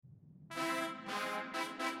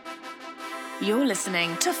You're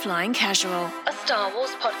listening to Flying Casual, a Star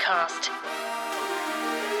Wars podcast.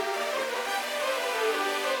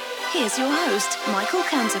 Here's your host, Michael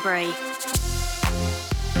Canterbury.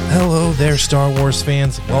 Hello there, Star Wars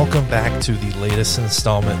fans. Welcome back to the latest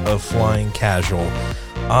installment of Flying Casual.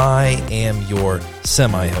 I am your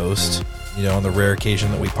semi-host, on the rare occasion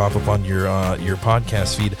that we pop up on your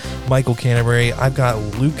podcast feed, Michael Canterbury. I've got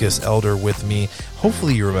Lucas Elder with me.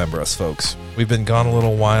 Hopefully you remember us, folks. We've been gone a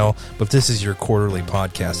little while, but this is your quarterly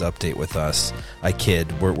podcast update with us. I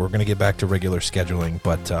kid. We're going to get back to regular scheduling,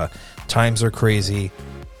 but times are crazy.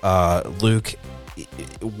 Luke,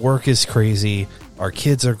 work is crazy. Our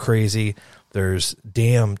kids are crazy. There's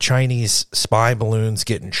damn Chinese spy balloons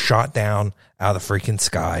getting shot down out of the freaking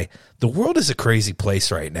sky. The world is a crazy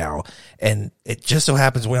place right now, and it just so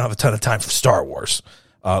happens we don't have a ton of time for Star Wars.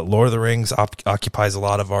 Lord of the Rings occupies a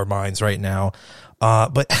lot of our minds right now.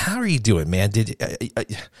 But how are you doing, man?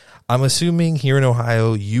 I'm assuming here in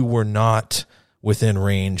Ohio you were not within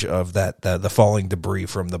range of the falling debris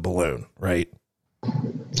from the balloon, right?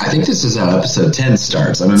 I think this is how episode 10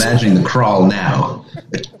 starts. I'm imagining the crawl now.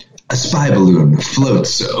 A spy balloon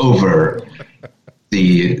floats over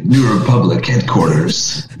the New Republic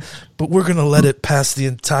headquarters. But we're going to let it pass the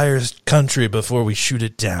entire country before we shoot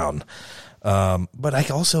it down. But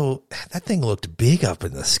that thing looked big up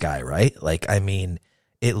in the sky, right?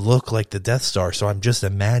 It looked like the Death Star. So I'm just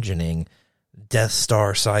imagining Death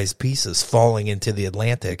Star sized pieces falling into the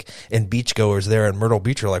Atlantic, and beachgoers there in Myrtle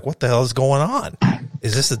Beach are like, what the hell is going on?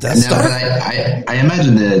 Is this the Death Star? I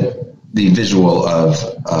imagine the visual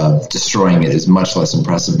of destroying it is much less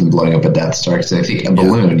impressive than blowing up a Death Star, because I think a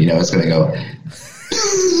balloon, it's going to go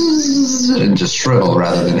and just shrivel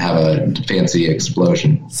rather than have a fancy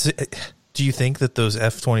explosion. Do you think that those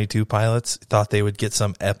F-22 pilots thought they would get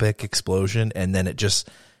some epic explosion, and then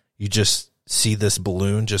you just see this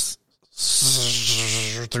balloon just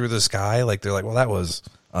through the sky? They're like, well, that was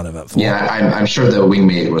uneventful. Yeah, I'm sure the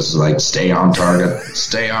wingmate was like, stay on target,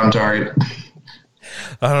 stay on target.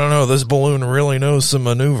 I don't know. This balloon really knows some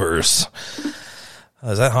maneuvers.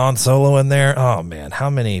 Is that Han Solo in there? Oh man, how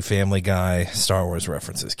many Family Guy Star Wars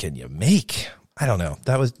references can you make? I don't know.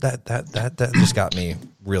 That just got me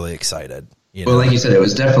really excited. Well, like you said, it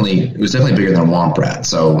was definitely bigger than Womp Rat.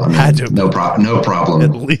 So no problem.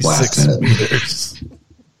 At least 6 meters.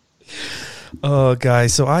 Oh,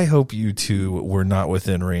 guys. So I hope you two were not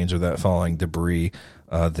within range of that falling debris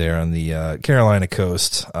there on the Carolina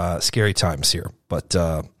coast. Scary times here, but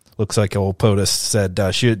looks like old POTUS said,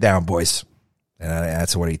 "Shoot it down, boys," and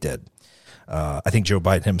that's what he did. I think Joe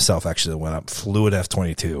Biden himself actually went up, flew at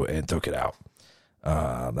F-22, and took it out.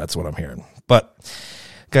 That's what I'm hearing. But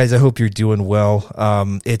guys, I hope you're doing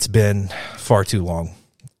well. It's been far too long,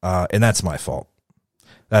 and that's my fault.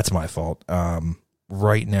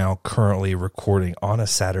 Right now, currently recording on a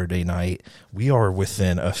Saturday night, we are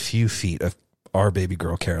within a few feet of our baby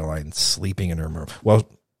girl Caroline sleeping in her room. Well,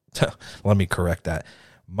 let me correct that.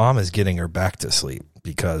 Mom is getting her back to sleep,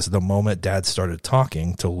 because the moment Dad started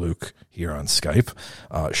talking to Luke here on Skype,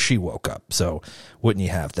 she woke up. So wouldn't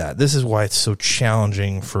you have that? This is why it's so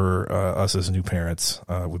challenging for us as new parents.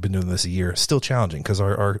 We've been doing this a year. Still challenging because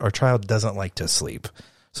our child doesn't like to sleep.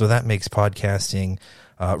 So that makes podcasting,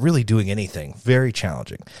 really doing anything, very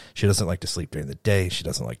challenging. She doesn't like to sleep during the day. She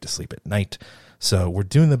doesn't like to sleep at night. So we're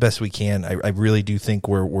doing the best we can. I really do think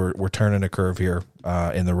we're turning a curve here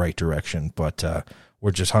in the right direction, but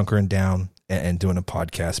we're just hunkering down and doing a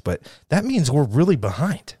podcast. But that means we're really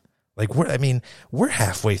behind. We're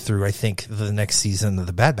halfway through, I think, the next season of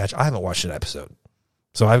The Bad Batch. I haven't watched an episode,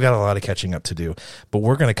 so I've got a lot of catching up to do. But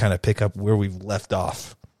we're going to kind of pick up where we've left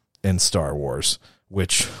off in Star Wars,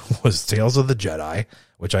 which was Tales of the Jedi,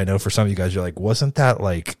 which I know for some of you guys, you're like, wasn't that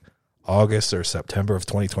like August or September of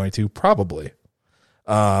 2022? Probably.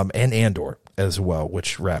 And Andor as well,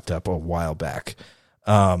 which wrapped up a while back.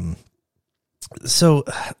 So,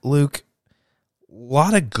 Luke, a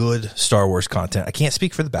lot of good Star Wars content. I can't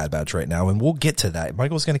speak for The Bad Batch right now, and we'll get to that.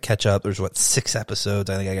 Michael's going to catch up. There's, 6 episodes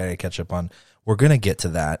I think I got to catch up on. We're going to get to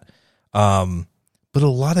that. But a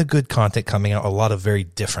lot of good content coming out, a lot of very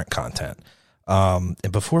different content.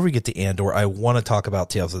 And before we get to Andor, I want to talk about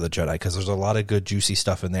Tales of the Jedi, because there's a lot of good, juicy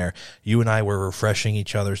stuff in there. You and I were refreshing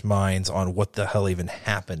each other's minds on what the hell even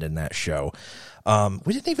happened in that show.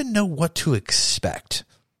 We didn't even know what to expect.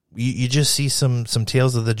 You just see some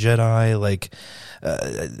Tales of the Jedi,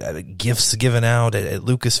 gifts given out at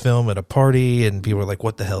Lucasfilm at a party, and people are like,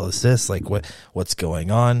 what the hell is this? What's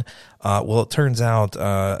going on? Well, it turns out,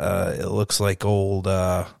 it looks like oh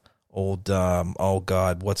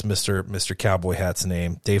God, what's Mr. Cowboy Hat's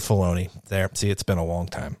name? Dave Filoni. There, see, it's been a long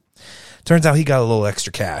time. Turns out he got a little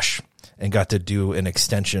extra cash, and got to do an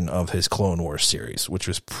extension of his Clone Wars series, which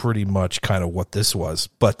was pretty much kind of what this was.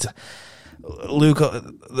 But Luke,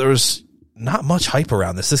 there's not much hype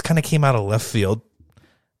around this. This kind of came out of left field.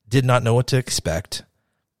 Did not know what to expect,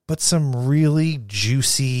 but some really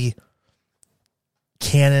juicy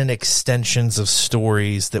canon extensions of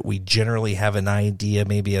stories that we generally have an idea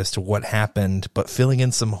maybe as to what happened, but filling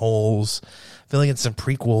in some holes, filling in some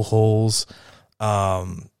prequel holes,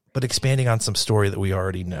 but expanding on some story that we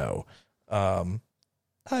already know.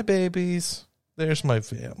 Hi, babies. There's my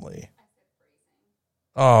family.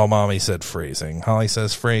 Oh, mommy said phrasing. Holly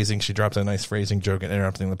says phrasing. She dropped a nice phrasing joke and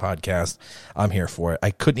interrupting the podcast. I'm here for it.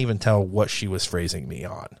 I couldn't even tell what she was phrasing me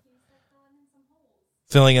on.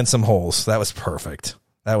 Filling in some holes. That was perfect.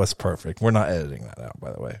 That was perfect. We're not editing that out,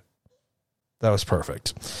 by the way. That was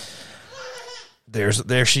perfect.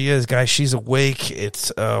 There she is, guys. She's awake.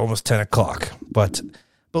 It's almost 10 o'clock. But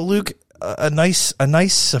Luke, a nice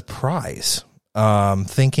surprise.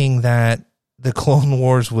 Thinking that the Clone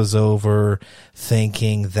Wars was over,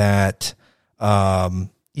 thinking that,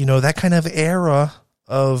 that kind of era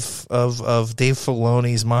of Dave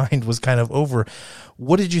Filoni's mind was kind of over.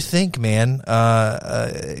 What did you think, man,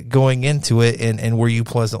 going into it, and were you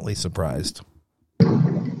pleasantly surprised?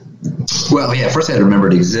 Well, yeah, first I had to remember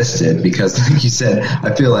it existed because, like you said,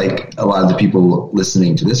 I feel like a lot of the people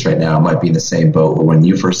listening to this right now might be in the same boat where when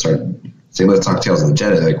you first started saying, let's talk Tales of the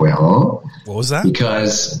Jedi, they're like, wait, huh? What was that?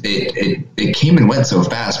 Because it came and went so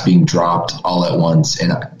fast, being dropped all at once.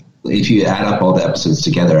 And if you add up all the episodes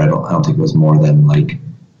together, I don't think it was more than like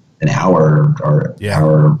an hour or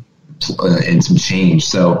hour and some change.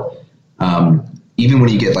 So even when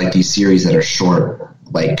you get like these series that are short,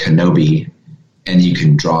 like Kenobi, and you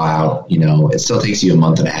can draw out, it still takes you a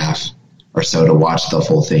month and a half or so to watch the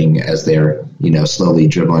full thing as they're, slowly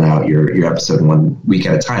dribbling out your episode 1 week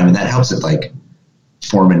at a time. And that helps it like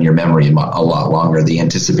form in your memory a lot longer, the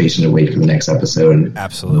anticipation to wait for the next episode.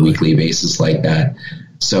 Absolutely. On a weekly basis like that.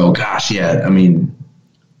 So gosh, yeah, I mean,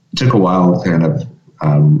 it took a while to kind of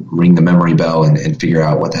ring the memory bell and figure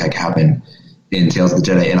out what the heck happened in Tales of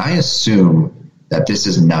the Jedi. And I assume that this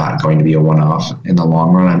is not going to be a one-off in the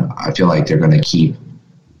long run. I feel like they're going to keep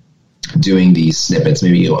doing these snippets,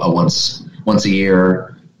 maybe once a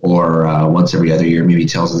year or once every other year, maybe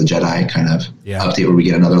Tales of the Jedi kind of update where we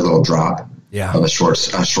get another little drop of a short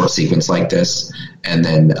sequence like this. And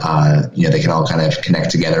then, they can all kind of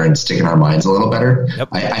connect together and stick in our minds a little better. Yep.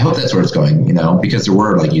 I hope that's where it's going, because there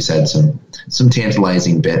were, like you said, some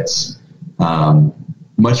tantalizing bits.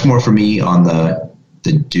 Much more for me on the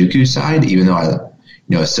Dooku side, even though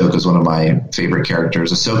Ahsoka is one of my favorite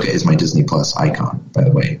characters. Ahsoka is my Disney Plus icon, by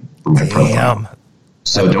the way, for my profile.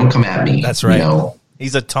 So don't come at me. That's right.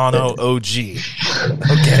 He's a Tano OG.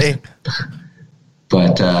 Okay.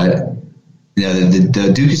 But the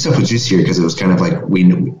Dooku stuff was juicier because it was kind of like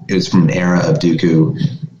it was from an era of Dooku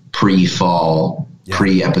pre-fall,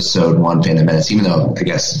 pre-episode 1 Phantom Menace, even though I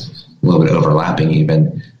guess a little bit overlapping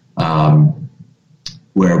even.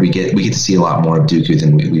 Where we get to see a lot more of Dooku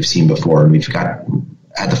than we've seen before, and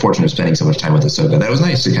had the fortune of spending so much time with Ahsoka. That was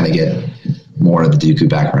nice to kind of get more of the Dooku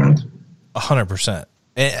background. 100%.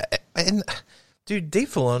 And dude, Dave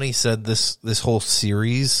Filoni said this whole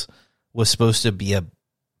series was supposed to be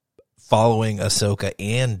following Ahsoka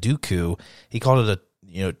and Dooku. He called it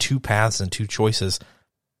a 2 paths and 2 choices.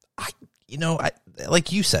 I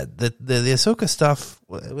like you said, the Ahsoka stuff,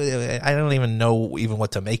 I don't even know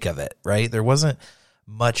what to make of it. Right? There wasn't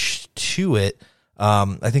much to it.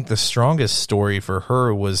 I think the strongest story for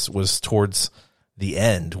her was towards the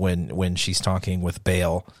end when she's talking with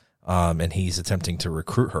Bail, and he's attempting to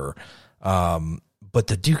recruit her. But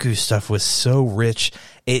the Dooku stuff was so rich.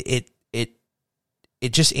 It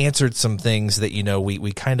just answered some things that,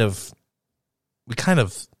 we kind of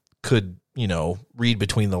could, read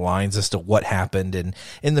between the lines as to what happened in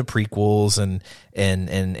the prequels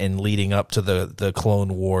and leading up to the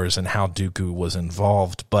Clone Wars and how Dooku was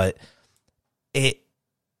involved. But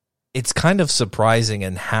it's kind of surprising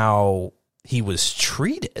in how he was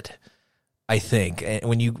treated, I think. And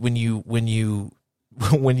when you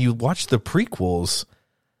watch the prequels,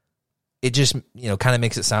 it just, kind of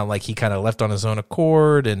makes it sound like he kind of left on his own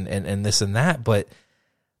accord and this and that. But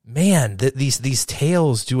man, these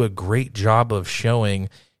tales do a great job of showing,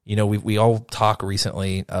 we all talk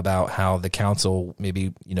recently about how the council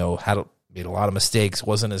maybe, made a lot of mistakes,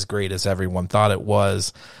 wasn't as great as everyone thought it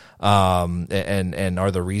was. And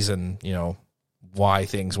are the reason, why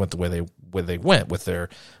things went the way they went with their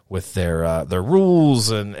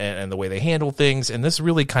rules and the way they handle things. And this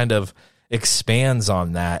really kind of expands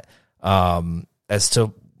on that, as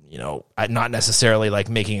to, not necessarily like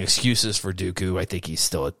making excuses for Dooku. I think he's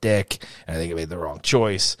still a dick, and I think he made the wrong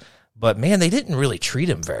choice. But man, they didn't really treat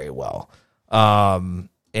him very well. And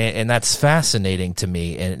that's fascinating to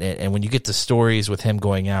me. And when you get the stories with him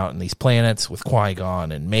going out in these planets with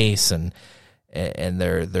Qui-Gon and Mace, and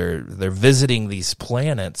they're visiting these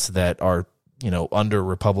planets that are, under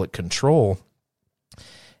Republic control,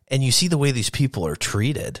 and you see the way these people are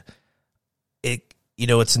treated,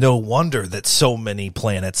 it's no wonder that so many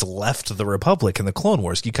planets left the Republic in the Clone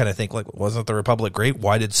Wars. You kind of think, like, wasn't the Republic great?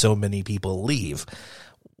 Why did so many people leave?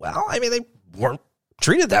 Well, I mean, they weren't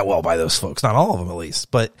treated that well by those folks, not all of them at least.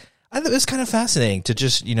 But I thought it was kind of fascinating to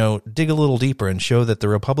just, dig a little deeper and show that the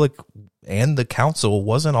Republic and the Council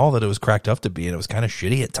wasn't all that it was cracked up to be, and it was kind of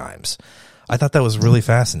shitty at times. I thought that was really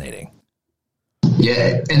fascinating.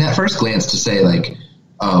 Yeah, and at first glance to say, like,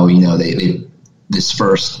 oh, they this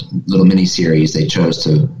first little mini-series, they chose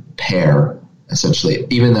to pair, essentially,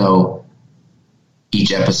 even though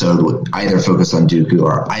each episode would either focus on Dooku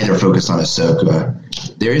or either focus on Ahsoka,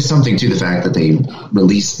 there is something to the fact that they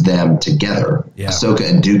released them together, Ahsoka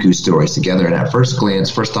and Dooku stories together. And at first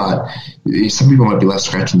glance, first thought, some people might be left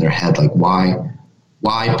scratching their head, like,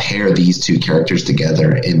 why pair these two characters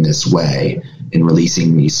together in this way in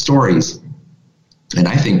releasing these stories? And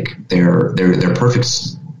I think they're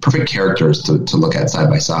perfect characters to look at side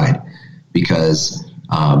by side, because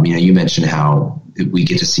you mentioned how we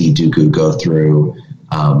get to see Dooku go through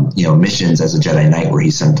missions as a Jedi Knight where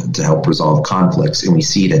he's sent to help resolve conflicts, and we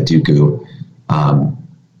see that Dooku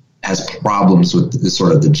has problems with the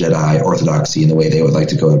sort of the Jedi orthodoxy and the way they would like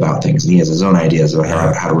to go about things, and he has his own ideas of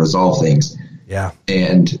how to resolve things. Yeah,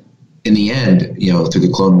 and in the end, through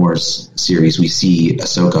the Clone Wars series, we see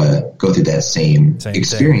Ahsoka go through that same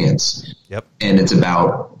experience. Thing. Yep. And it's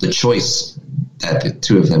about the choice that the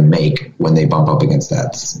two of them make when they bump up against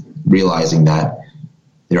that, realizing that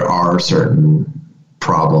there are certain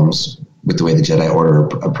problems with the way the Jedi Order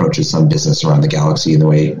approaches some business around the galaxy and the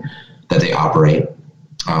way that they operate.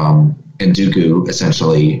 And Dooku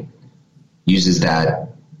essentially uses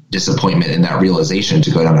that disappointment and that realization to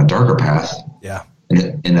go down a darker path. Yeah.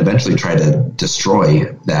 And eventually try to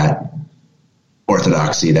destroy that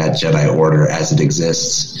orthodoxy, that Jedi Order as it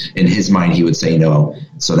exists. In his mind, he would say no,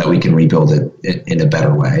 so that we can rebuild it in a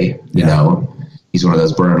better way. He's one of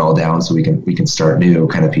those burn it all down so we can start new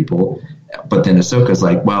kind of people. But then Ahsoka's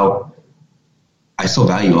like, well, I still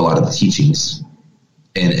value a lot of the teachings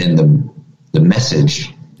and the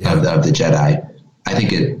message of the Jedi. I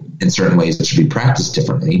think in certain ways it should be practiced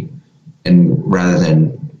differently, and rather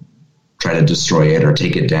than try to destroy it or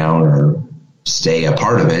take it down or stay a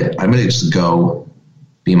part of it, I'm going to just go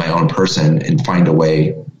be my own person and find a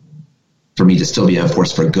way for me to still be a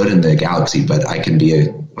force for good in the galaxy, but I can be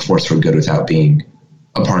a force for good without being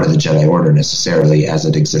a part of the Jedi Order necessarily as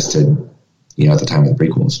it existed, at the time of the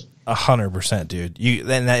prequels. 100%, dude.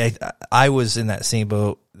 I was in that same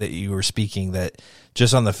boat that you were speaking, that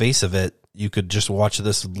just on the face of it, you could just watch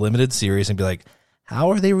this limited series and be like,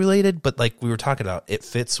 how are they related? But like we were talking about, it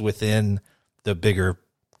fits within the bigger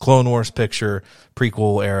Clone Wars picture,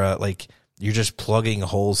 prequel era. Like, you're just plugging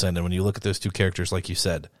holes in. And when you look at those two characters, like you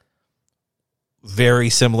said, very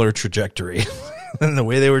similar trajectory and the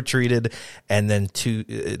way they were treated. And then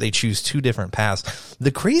they choose two different paths.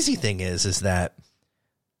 The crazy thing is that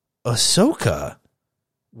Ahsoka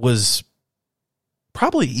was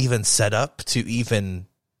probably even set up to even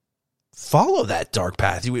follow that dark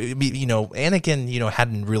path. Anakin,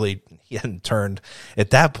 hadn't turned at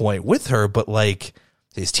that point with her, but like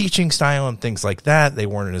his teaching style and things like that, they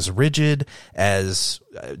weren't as rigid as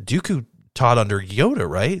Dooku taught under Yoda,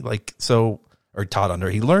 right?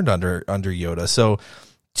 He learned under Yoda. So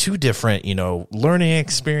two different, learning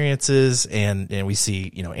experiences, and we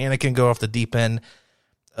see, Anakin go off the deep end.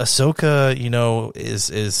 Ahsoka,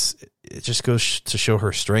 it just goes to show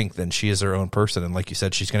her strength, and she is her own person. And like you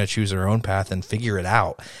said, she's going to choose her own path and figure it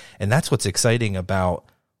out. And that's what's exciting about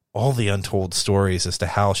all the untold stories as to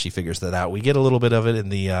how she figures that out. We get a little bit of it in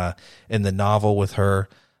the novel with her,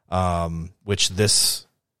 which this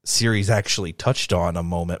series actually touched on a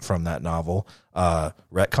moment from that novel.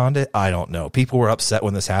 Retconned it. I don't know. People were upset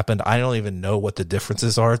when this happened. I don't even know what the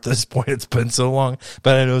differences are at this point. It's been so long,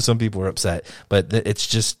 but I know some people were upset. But it's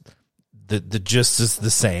just the gist is the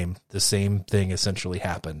same. The same thing essentially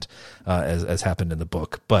happened as happened in the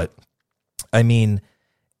book. But I mean,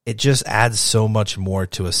 it just adds so much more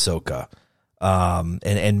to Ahsoka,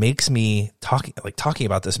 and makes me talking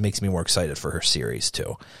about this makes me more excited for her series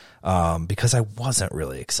too, because I wasn't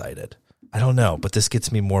really excited. I don't know, but this gets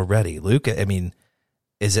me more ready. Luke, I mean,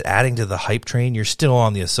 is it adding to the hype train? You're still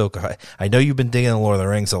on the Ahsoka. I know you've been digging the Lord of the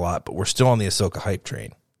Rings a lot, but we're still on the Ahsoka hype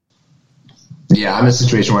train. Yeah, I'm in a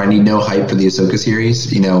situation where I need no hype for the Ahsoka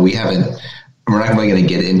series. We're not really going to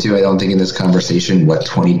get into, I don't think, in this conversation what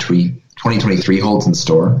 2023 holds in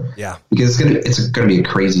store. Yeah. Because it's going to be a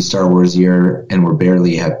crazy Star Wars year, and we're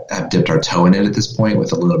barely have dipped our toe in it at this point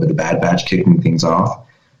with a little bit of Bad Batch kicking things off.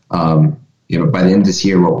 By the end of this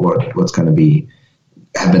year, what's going to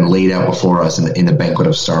have been laid out before us in the banquet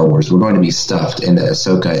of Star Wars, we're going to be stuffed, and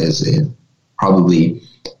Ahsoka is probably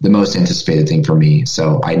the most anticipated thing for me.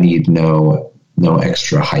 So I need no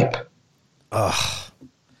extra hype.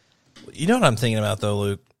 You know what I'm thinking about, though,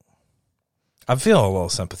 Luke? I'm feeling a little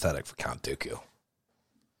sympathetic for Count Dooku.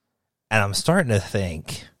 And I'm starting to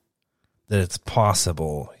think that it's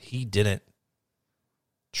possible he didn't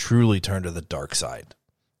truly turn to the dark side.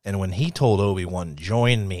 And when he told Obi-Wan,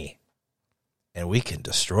 join me, and we can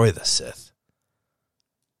destroy the Sith.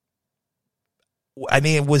 I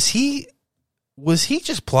mean, was he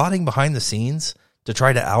just plotting behind the scenes to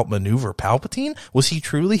try to outmaneuver Palpatine? Was he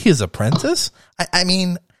truly his apprentice? I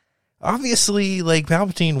mean, obviously, like,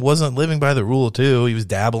 Palpatine wasn't living by the rule of two. He was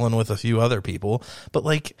dabbling with a few other people. But,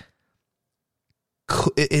 like,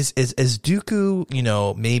 is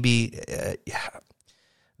Dooku, maybe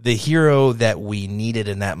the hero that we needed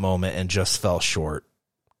in that moment and just fell short?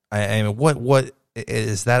 I mean, what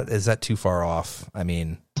is that? Is that too far off? I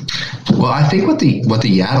mean, well, I think what the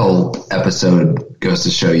Yaddle episode goes to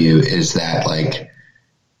show you is that, like,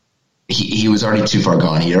 he was already too far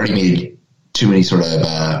gone. He already made too many sort of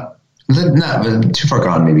not too far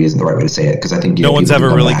gone. Maybe isn't the right way to say it, because I think no one's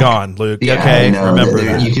ever really gone, Luke. Yeah, okay, remember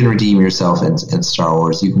that. You can redeem yourself in Star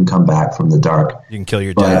Wars. You can come back from the dark. You can kill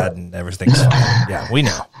your dad, and everything's fine. Yeah, we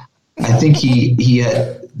know. I think the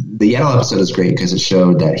Yaddle episode is great because it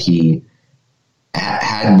showed that he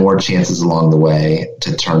had more chances along the way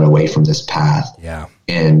to turn away from this path. Yeah.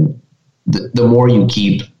 And the more you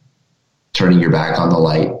keep turning your back on the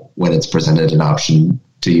light when it's presented an option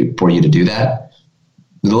for you to do that,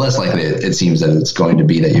 the less likely it seems that it's going to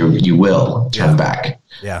be that you will turn back.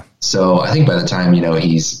 Yeah. So I think by the time,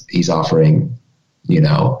 he's offering,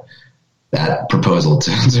 that proposal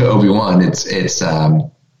to Obi-Wan, it's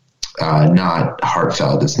not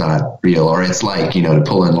heartfelt. It's not real. Or it's like, to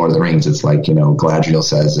pull in Lord of the Rings, it's like, Galadriel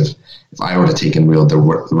says, if I were to take and wield the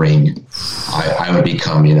ring, I would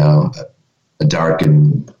become, a dark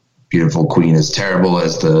and beautiful queen, as terrible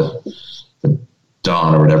as the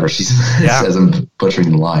Dawn or whatever she says. I'm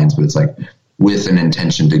butchering the lines, but it's like, with an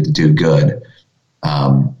intention to do good,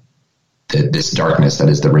 that this darkness that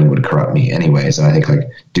is the ring would corrupt me anyways. And I think,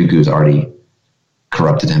 like, Dooku's already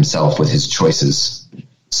corrupted himself with his choices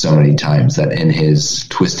so many times that in his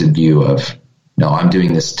twisted view of, no, I'm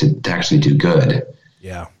doing this to actually do good.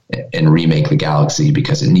 Yeah. And remake the galaxy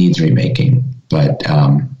because it needs remaking. But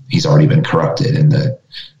he's already been corrupted in the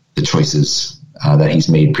choices that he's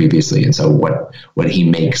made previously. And so what he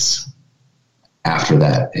makes after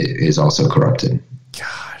that is also corrupted.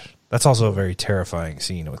 Gosh, that's also a very terrifying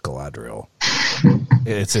scene with Galadriel.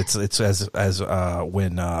 it's as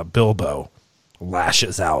when Bilbo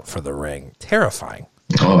lashes out for the ring. Terrifying.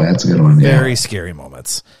 Oh, that's a good one. Yeah. Very scary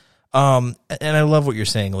moments. And I love what you're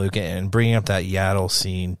saying, Luke, and bringing up that Yaddle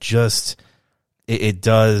scene. Just it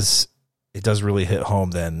does really hit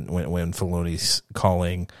home then when Filoni's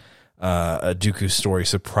calling a Dooku story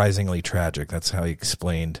surprisingly tragic. That's how he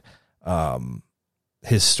explained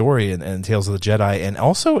his story in Tales of the Jedi. And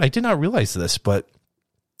also, I did not realize this, but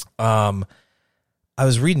I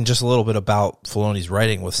was reading just a little bit about Filoni's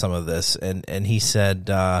writing with some of this, and he said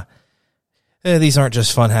these aren't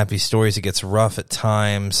just fun, happy stories. It gets rough at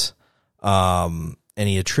times. And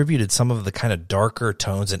he attributed some of the kind of darker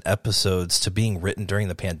tones and episodes to being written during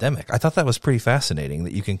the pandemic. I thought that was pretty fascinating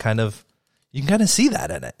that you can kind of see that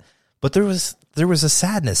in it. But there was a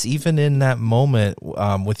sadness even in that moment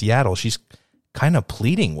with Yaddle. She's kind of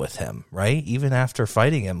pleading with him, right? Even after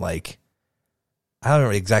fighting him, like, I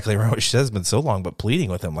don't exactly remember what she says, it's been so long, but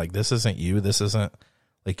pleading with him, like, this isn't you. This isn't,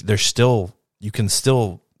 like, you can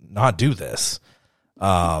still not do this.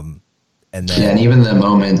 And then, and even the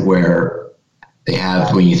moment where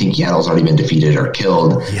when you think Yaddle's already been defeated or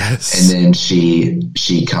killed, yes, and then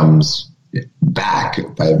she comes back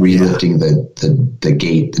by relifting the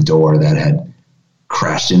gate, the door that had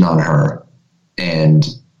crashed in on her, and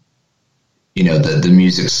the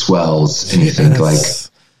music swells, and you think, like,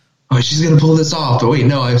 oh, she's gonna pull this off. But wait,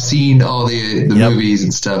 no, I've seen all the movies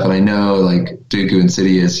and stuff, and I know, like, Dooku and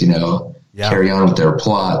Sidious, carry on with their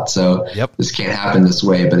plot. So this can't happen this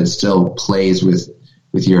way, but it still plays with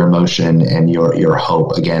your emotion and your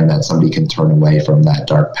hope again that somebody can turn away from that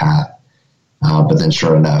dark path. But then,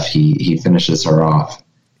 sure enough, he finishes her off.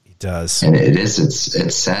 does. And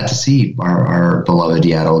it's sad to see our beloved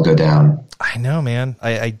Yaddle go down. I know, man.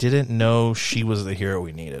 I didn't know she was the hero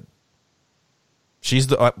we needed. She's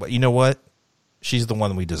the, you know what? She's the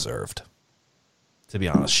one we deserved. To be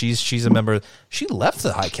honest, she's a member. She left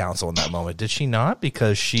the High Council in that moment, did she not?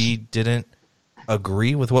 Because she didn't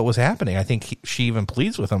agree with what was happening. I think she even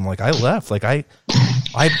pleads with him, like, I left. Like, I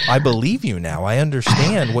believe you now. I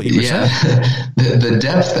understand what you were saying. The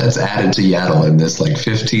depth that's added to Yaddle in this like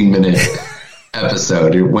 15-minute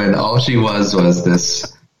episode, when all she was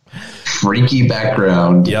this freaky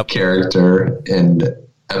background character in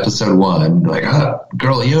episode 1, like,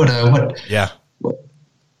 girl Yoda, what? Yeah.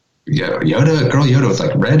 Yoda, girl Yoda with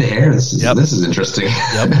like red hair. This is interesting.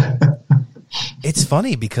 It's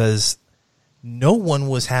funny because no one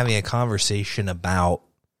was having a conversation about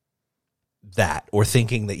that or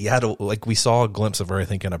thinking that Yaddle, like we saw a glimpse of her, I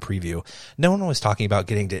think, in a preview. No one was talking about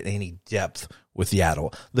getting to any depth with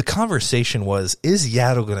Yaddle. The conversation was, is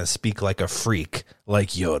Yaddle going to speak like a freak like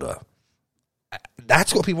Yoda?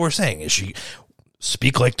 That's what people were saying. Is she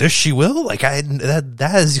speak like this? She will. Like,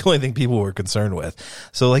 that is the only thing people were concerned with.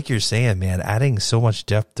 So like you're saying, man, adding so much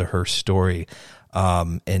depth to her story,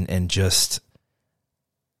 and just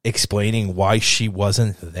explaining why she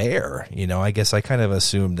wasn't there. You know, I guess I kind of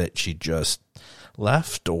assumed that she just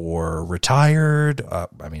left or retired.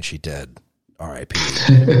 I mean, she did. R.I.P.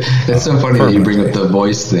 It's so funny that you bring up the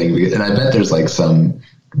voice thing, and I bet there's like some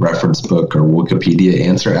reference book or Wikipedia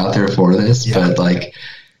answer out there for this, but like,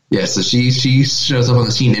 yeah, so she shows up on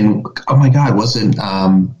the scene, and oh my God,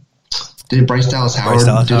 did Bryce Dallas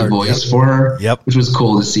Howard do the voice for her? Yep. Which was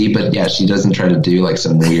cool to see, but yeah, she doesn't try to do like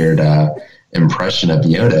some weird impression of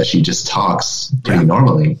Yoda. She just talks pretty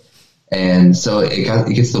normally. And so it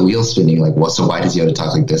gets the wheels spinning, like, well, so why does Yoda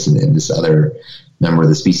talk like this and this other member of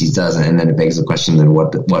the species doesn't? And then it begs the question, then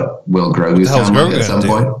what will Grogu sound like at some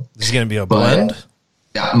point? Is he going to be a blend?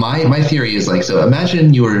 Yeah, my theory is like, so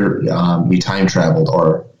imagine you were you time traveled,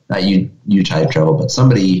 or not you time traveled, but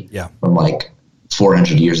somebody from like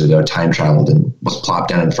 400 years ago time traveled and was plopped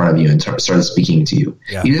down in front of you and started speaking to you.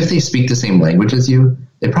 Yeah. Even if they speak the same language as you,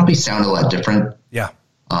 they probably sound a lot different. Yeah.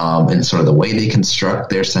 And sort of the way they construct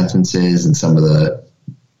their sentences and some of the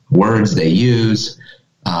words they use.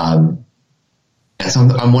 And so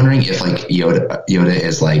I'm wondering if like Yoda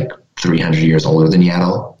is like 300 years older than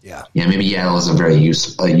Yaddle. Yeah. Yeah. Maybe Yaddle is a very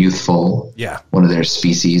youthful, one of their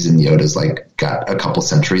species, and Yoda's like got a couple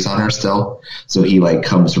centuries on her still. So he like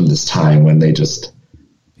comes from this time when they just,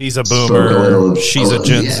 he's a boomer. She's a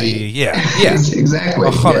Gen Z. Yeah. Exactly.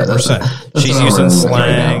 100%. She's using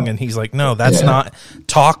slang, and he's like, no, that's not,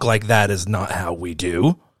 talk like that is not how we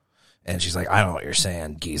do. And she's like, I don't know what you're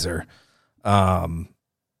saying, geezer.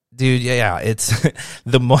 Dude, it's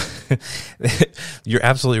you're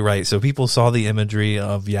absolutely right. So people saw the imagery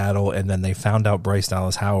of Yaddle, and then they found out Bryce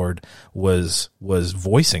Dallas Howard was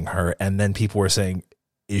voicing her, and then people were saying,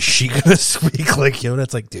 is she going to speak like Yoda?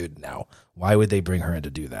 It's like, dude, no. Why would they bring her in to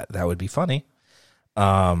do that? That would be funny.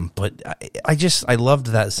 But I loved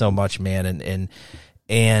that so much, man.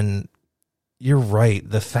 And you're right.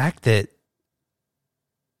 The fact that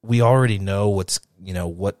we already know what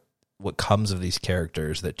comes of these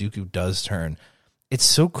characters, that Dooku does turn, it's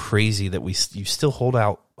so crazy that you still hold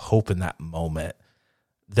out hope in that moment,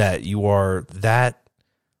 that you are that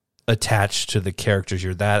attached to the characters,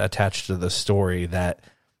 you're that attached to the story, that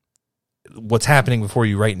what's happening before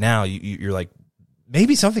you right now, you're like,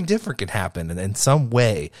 maybe something different can happen, and in some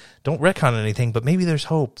way, don't retcon anything, but maybe there's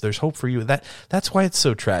hope. There's hope for you. That's why it's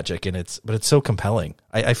so tragic, but it's so compelling.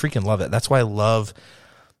 I freaking love it. That's why I love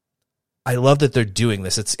that they're doing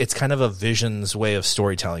this. It's kind of a Visions way of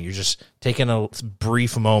storytelling. You're just taking a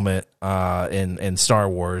brief moment in Star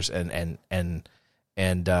Wars and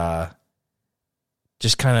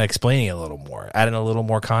just kind of explaining it a little more, adding a little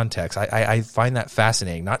more context. I find that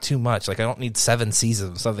fascinating. Not too much. Like, I don't need 7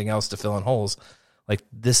 seasons of something else to fill in holes. Like,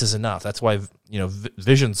 this is enough. That's why,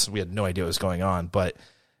 Visions, we had no idea what was going on, but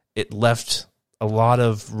it left a lot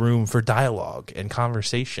of room for dialogue and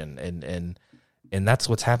conversation, and that's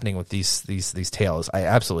what's happening with these tales. I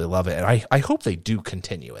absolutely love it, and I hope they do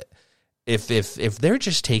continue it. If they're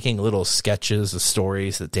just taking little sketches of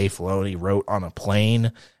stories that Dave Filoni wrote on a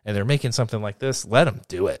plane and they're making something like this, let him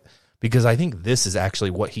do it, because I think this is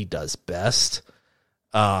actually what he does best.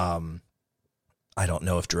 I don't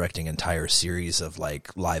know if directing entire series of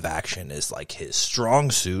like live action is like his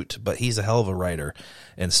strong suit, but he's a hell of a writer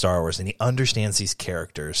in Star Wars, and he understands these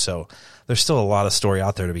characters. So there's still a lot of story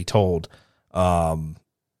out there to be told. Hell,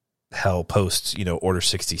 post Order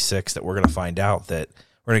 66, that we're going to find out that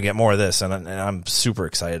we're going to get more of this, and I'm super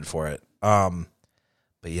excited for it. But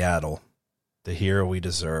Yaddle, the hero we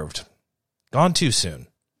deserved. Gone too soon.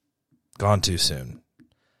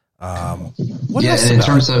 What else and in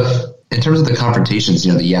terms of the confrontations,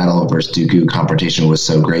 the Yaddle versus Dooku confrontation was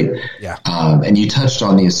so great. Yeah. And you touched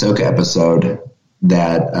on the Ahsoka episode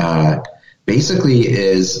that basically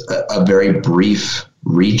is a very brief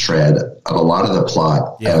retread of a lot of the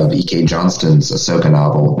plot of E.K. Johnston's Ahsoka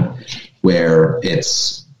novel, where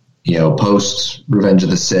it's, post Revenge of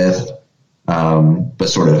the Sith, but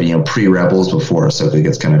sort of, pre-Rebels, before Ahsoka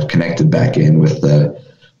gets kind of connected back in with the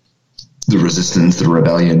Resistance, the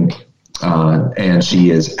rebellion, and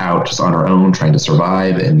she is out just on her own trying to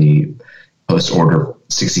survive in the post-Order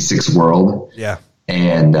 66 world. Yeah.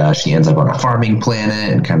 And she ends up on a farming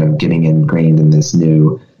planet and kind of getting ingrained in this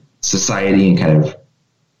new society and kind of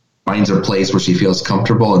finds her place where she feels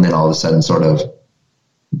comfortable. And then all of a sudden, sort of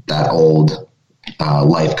that old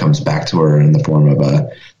life comes back to her in the form of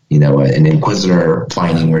an Inquisitor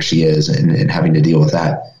finding where she is and having to deal with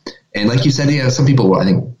that. And like you said, some people, I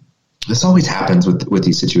think this always happens with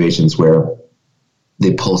these situations where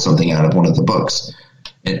they pull something out of one of the books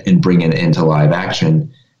and bring it into live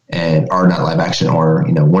action. Or not live action, or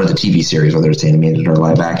one of the TV series, whether it's animated or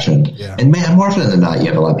live action. Yeah. And man, more often than not, you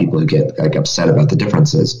have a lot of people who get upset about the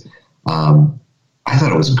differences. I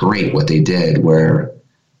thought it was great what they did, where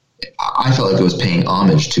I felt like it was paying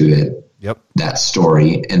homage to it. Yep. That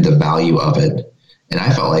story and the value of it, and I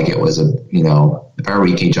felt like it was if I were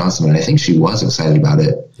E.K. Johnston, and I think she was excited about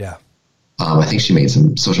it. Yeah. I think she made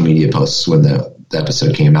some social media posts when the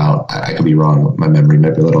episode came out. I could be wrong; my memory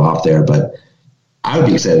might be a little off there, but I would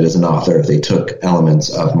be excited as an author if they took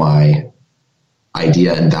elements of my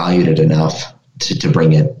idea and valued it enough to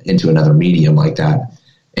bring it into another medium like that.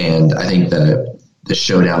 And I think the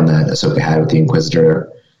showdown that Ahsoka had with the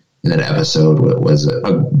Inquisitor in that episode was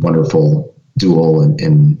a wonderful duel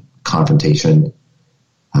and confrontation.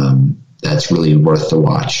 That's really worth the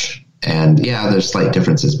watch. And yeah, there's slight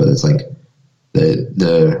differences, but it's like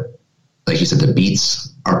the like you said, the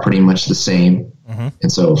beats are pretty much the same. Mm-hmm.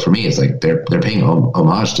 And so for me, it's like they're paying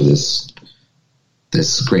homage to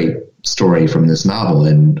this great story from this novel,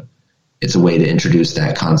 and it's a way to introduce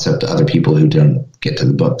that concept to other people who don't get to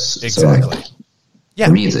the books. Exactly. So,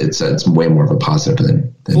 for me, it's way more of a positive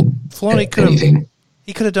than Filoni anything.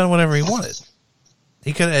 He could have done whatever he wanted.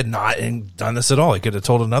 He could have not done this at all. He could have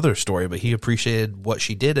told another story, but he appreciated what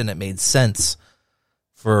she did, and it made sense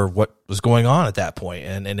for what was going on at that point.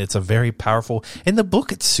 And it's a very powerful, in the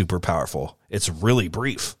book, it's super powerful. It's really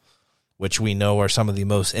brief, which we know are some of the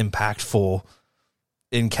most impactful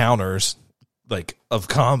encounters of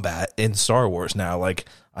combat in Star Wars now. Like,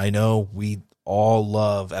 I know we all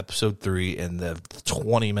love episode 3 and the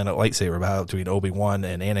 20-minute lightsaber battle between Obi-Wan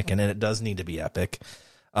and Anakin, and it does need to be epic.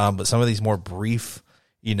 But some of these more brief,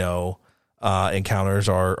 encounters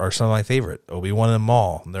are some of my favorite. Obi-Wan and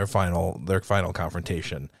Maul, their final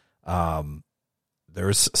confrontation.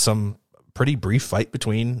 There's some pretty brief fight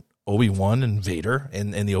between Obi-Wan and Vader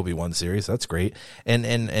in the Obi-Wan series. That's great.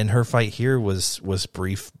 And her fight here was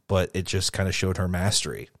brief, but it just kind of showed her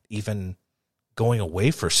mastery, even going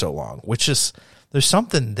away for so long, which is, there's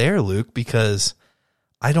something there, Luke, because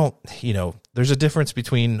there's a difference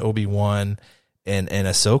between Obi-Wan and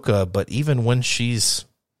Ahsoka, but even when she's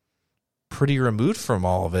pretty removed from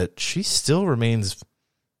all of it, she still remains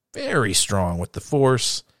very strong with the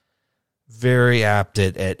Force, very apt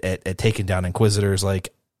at taking down Inquisitors.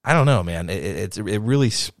 Like, I don't know, man. It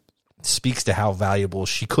really speaks to how valuable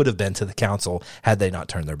she could have been to the Council had they not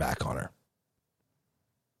turned their back on her.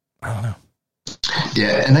 I don't know.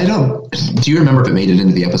 Yeah, and do you remember if it made it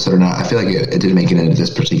into the episode or not? I feel like it didn't make it into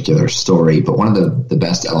this particular story, but one of the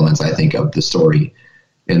best elements, I think, of the story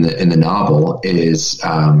in the novel is,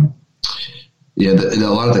 a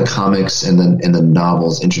lot of the comics and the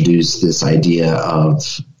novels introduce this idea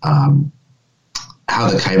of how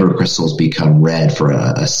the Kyber crystals become red for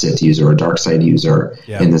a Sith user or a dark side user,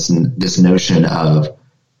 and this notion of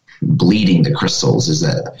bleeding the crystals is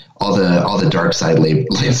that all the dark side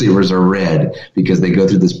lightsabers are red because they go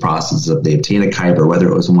through this process of they obtain a kyber, whether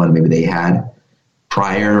it was one maybe they had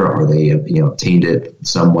prior or they obtained it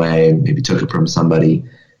some way, maybe took it from somebody,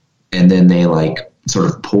 and then they sort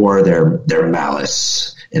of pour their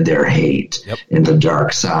malice and their hate and the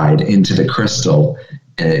dark side into the crystal,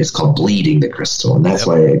 and it's called bleeding the crystal, and that's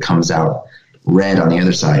why it comes out red on the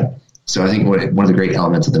other side. So I think one of the great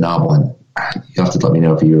elements of the novel, and you'll have to let me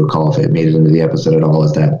know if you recall if it made it into the episode at all,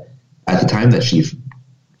 is that at the time that she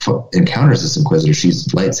encounters this Inquisitor, she's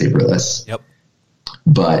lightsaberless. Yep.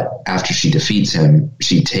 But after she defeats him,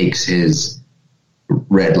 she takes his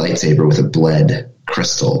red lightsaber with a bled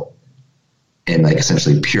crystal and like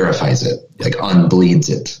essentially purifies it, like unbleeds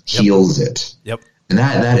it, heals it. Yep. And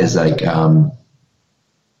that is like a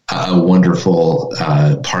wonderful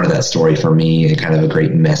part of that story for me, and kind of a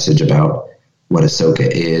great message about what Ahsoka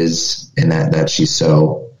is, and that she's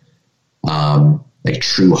so like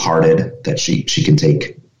true-hearted that she can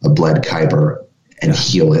take a bled Kyber and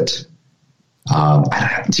heal it.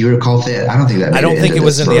 Do you recall that? I don't think that. I don't think it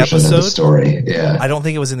was in the episode. Story, yeah. I don't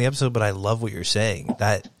think it was in the episode, but I love what you're saying.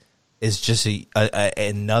 That is just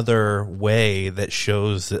another way that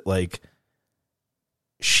shows that like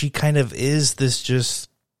she kind of is this just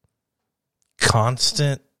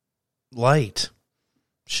constant light.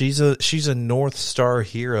 She's a North Star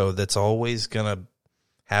hero that's always gonna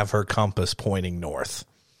have her compass pointing north.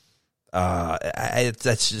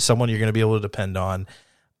 That's just someone you're gonna be able to depend on.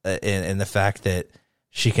 And the fact that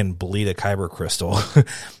she can bleed a Kyber crystal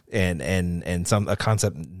and a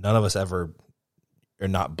concept none of us ever, or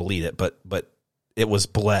not bleed it, but it was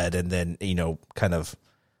bled. And then, kind of,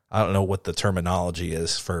 I don't know what the terminology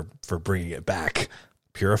is for bringing it back,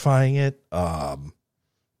 purifying it,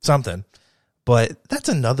 something, but that's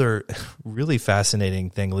another really fascinating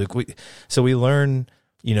thing, Luke. We learn,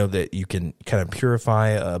 that you can kind of purify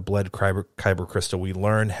a bled Kyber crystal. We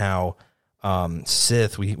learn how,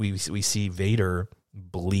 Sith, we see Vader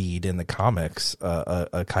bleed in the comics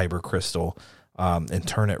a Kyber crystal and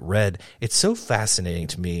turn it red. It's so fascinating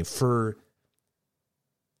to me. For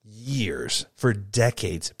years, for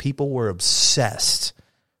decades, people were obsessed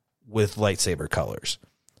with lightsaber colors,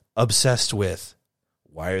 obsessed with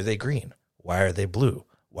why are they green? Why are they blue?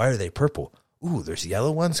 Why are they purple? Ooh, there's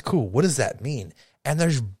yellow ones. Cool. What does that mean? And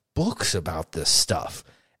there's books about this stuff.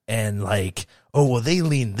 And like, oh, well, they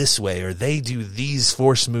lean this way, or they do these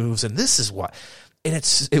force moves, and this is why. And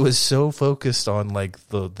it was so focused on like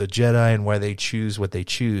the Jedi and why they choose what they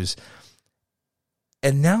choose.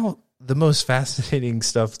 And now the most fascinating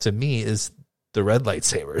stuff to me is the red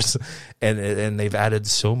lightsabers, and they've added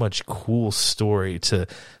so much cool story to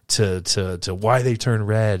why they turn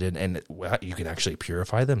red, and you can actually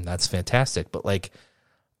purify them. That's fantastic. But like,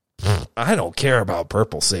 I don't care about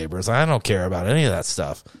purple sabers. I don't care about any of that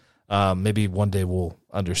stuff. Maybe one day we'll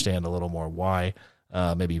understand a little more why.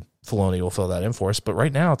 Maybe Filoni will fill that in for us. But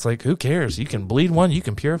right now, it's like, who cares? You can bleed one. You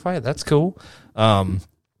can purify it. That's cool.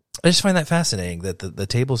 I just find that fascinating that the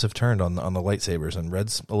tables have turned on the lightsabers, and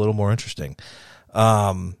red's a little more interesting.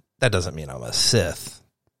 That doesn't mean I'm a Sith,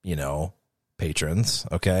 patrons.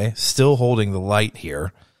 Okay, still holding the light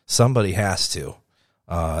here. Somebody has to.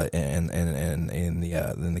 In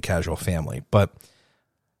the casual family. But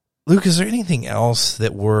Luke, is there anything else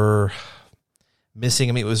that we're missing?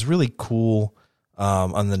 I mean, it was really cool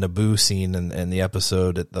on the Naboo scene and the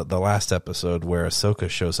episode, the last episode where Ahsoka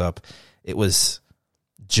shows up. It was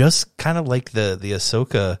just kind of like the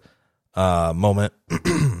Ahsoka moment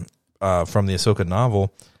from the Ahsoka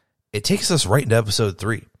novel. It takes us right into episode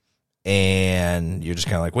 3. And you're just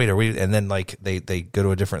kind of like, wait, are we? And then like they go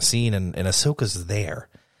to a different scene, and Ahsoka's there,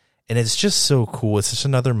 and it's just so cool. It's just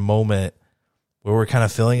another moment where we're kind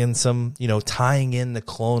of filling in some, tying in the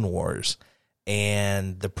Clone Wars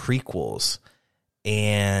and the prequels,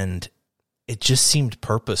 and it just seemed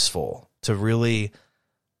purposeful to really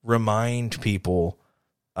remind people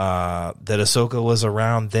that Ahsoka was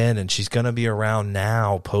around then, and she's going to be around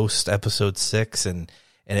now post episode 6, and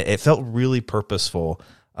it felt really purposeful.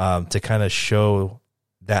 To kind of show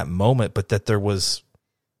that moment, but that there was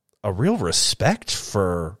a real respect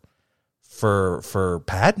for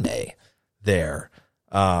Padme there,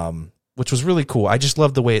 which was really cool. I just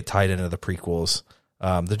love the way it tied into the prequels.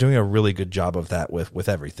 They're doing a really good job of that with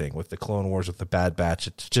everything, with the Clone Wars, with the Bad Batch.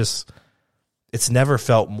 It's never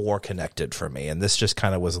felt more connected for me, and this just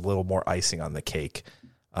kind of was a little more icing on the cake.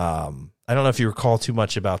 I don't know if you recall too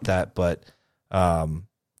much about that, but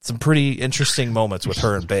some pretty interesting moments with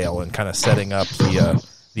her and Bail, and kind of setting up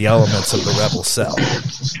the elements of the Rebel cell.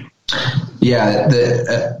 Yeah,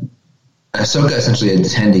 Ahsoka essentially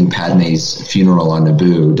attending Padme's funeral on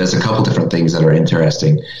Naboo does a couple different things that are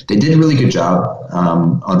interesting. They did a really good job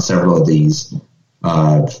on several of these,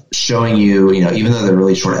 showing you, even though they're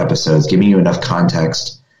really short episodes, giving you enough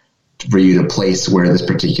context for you to place where this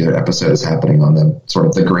particular episode is happening on the sort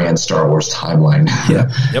of the grand Star Wars timeline.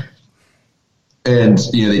 Yeah. Yep. And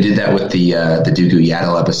they did that with the Dooku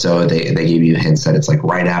Yaddle episode. They gave you hints that it's like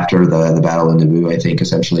right after the Battle of Naboo, I think,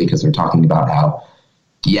 essentially, because they're talking about how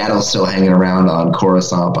Yaddle's still hanging around on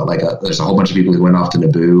Coruscant, but there's a whole bunch of people who went off to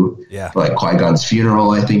Naboo for like Qui-Gon's funeral.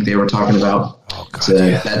 I think they were talking about. Oh, God, so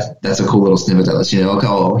that's a cool little snippet that lets you know,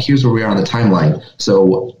 okay, here's where we are on the timeline.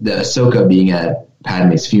 So the Ahsoka being at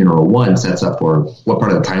Padme's funeral sets up for what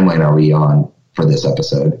part of the timeline are we on for this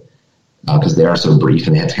episode. because they are so brief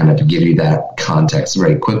and they have to kind of give you that context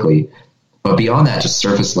very quickly. But beyond that, just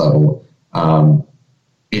surface level,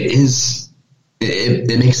 it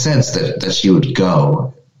makes sense that she would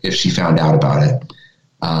go if she found out about it,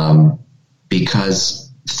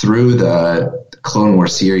 because through the Clone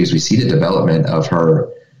Wars series, we see the development of her,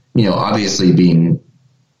 obviously being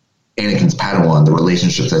Anakin's Padawan, the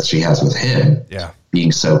relationships that she has with him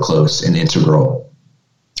being so close and integral.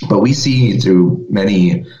 But we see through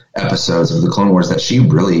many episodes of the Clone Wars that she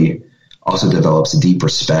really also develops a deep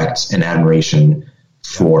respect and admiration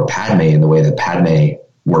for Padme and the way that Padme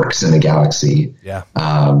works in the galaxy. Yeah.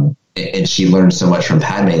 And she learns so much from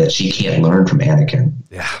Padme that she can't learn from Anakin.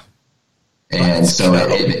 Yeah. And so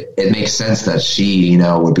it makes sense that she,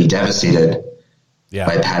 would be devastated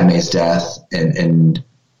by Padme's death and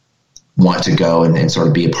want to go and sort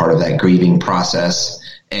of be a part of that grieving process.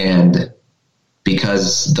 And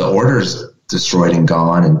because the Order's destroyed and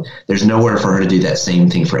gone, and there's nowhere for her to do that same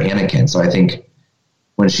thing for Anakin. So I think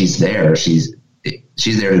when she's there, she's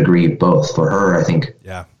there to grieve both. For her, I think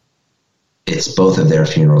it's both of their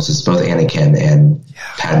funerals. It's both Anakin and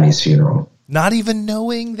Padme's funeral. Not even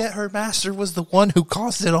knowing that her master was the one who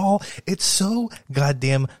caused it all. It's so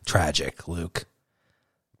goddamn tragic, Luke.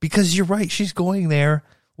 Because you're right, she's going there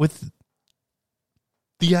with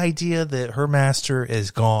the idea that her master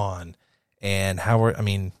is gone. And how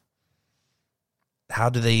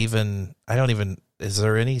do they even, is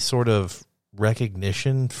there any sort of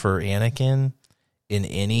recognition for Anakin in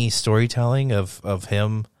any storytelling of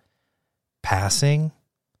him passing?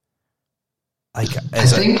 Like, I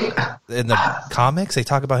think in the comics, they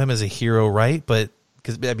talk about him as a hero, right? But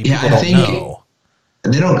because people don't know.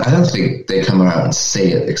 I don't think they come out and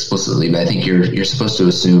say it explicitly, but I think you're supposed to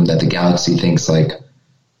assume that the galaxy thinks most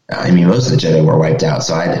of the Jedi were wiped out.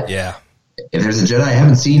 So if there's a Jedi I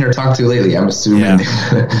haven't seen or talked to lately, I'm assuming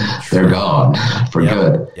they're gone for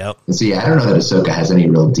good. Yep. And so I don't know that Ahsoka has any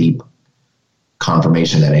real deep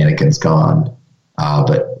confirmation that Anakin's gone,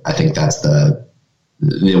 but I think that's the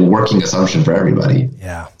working assumption for everybody.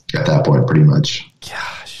 Yeah. At that point, pretty much.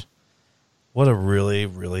 Gosh, what a really,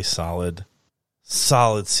 really solid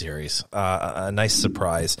series. A nice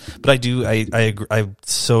surprise. But I agree, I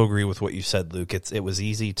so agree with what you said, Luke. It was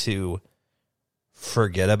easy to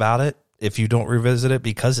forget about it if you don't revisit it,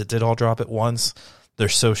 because it did all drop at once. They're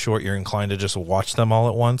so short, you're inclined to just watch them all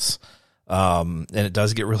at once. And it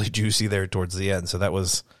does get really juicy there towards the end. So that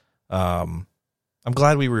was, I'm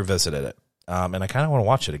glad we revisited it. And I kind of want to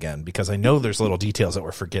watch it again because I know there's little details that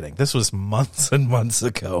we're forgetting. This was months and months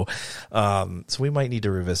ago. So we might need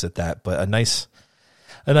to revisit that, but a nice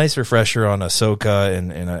refresher on Ahsoka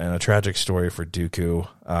and a tragic story for Dooku.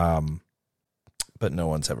 But no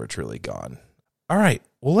one's ever truly gone. All right.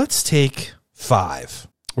 Well, let's take 5.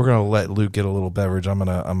 We're going to let Luke get a little beverage. I'm going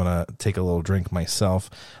to take a little drink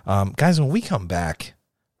myself. Guys, when we come back,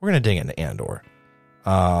 we're going to dig into Andor.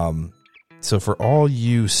 So for all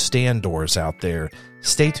you Standors out there,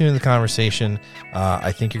 stay tuned to the conversation.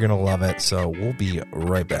 I think you're going to love it. So we'll be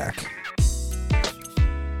right back.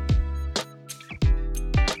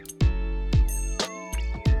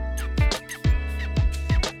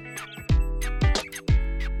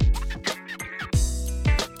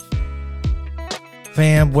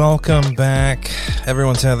 Fam, welcome back.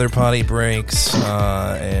 Everyone's had their potty breaks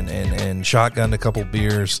and shotgunned a couple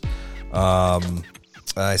beers.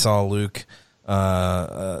 I saw Luke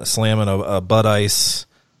slamming a Bud Ice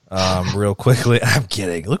real quickly. I'm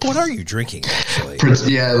kidding. Luke, what are you drinking, actually?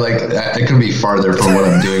 Yeah, I couldn't be farther from what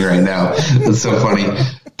I'm doing right now. It's so funny.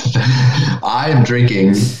 I'm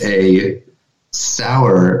drinking a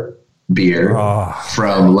sour beer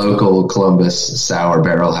from local Columbus Sour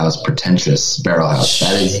Barrel House, Pretentious Barrel House.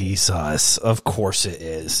 Jesus, of course it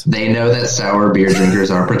is. They know that sour beer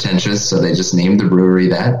drinkers are pretentious, so they just named the brewery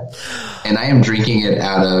that. And I am drinking it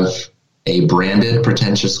out of a branded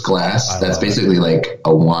Pretentious glass. That's basically like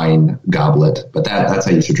a wine goblet, but that's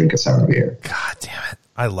how you should drink a sour beer. God damn it.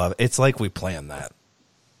 I love it. It's like we planned that.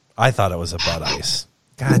 I thought it was a Bud Ice.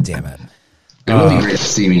 God damn it. It would be great to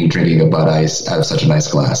see me drinking a Bud Ice out of such a nice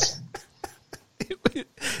glass.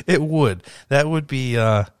 It would. That would be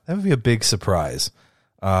a big surprise.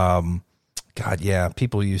 God, yeah.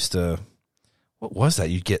 People used to. What was that?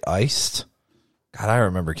 You'd get iced. God, I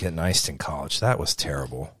remember getting iced in college. That was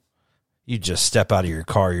terrible. You just step out of your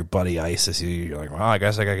car, your buddy ices you. You're like, well, I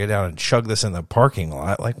guess I gotta get down and chug this in the parking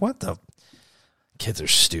lot. Like, what the? Kids are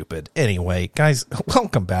stupid. Anyway, guys,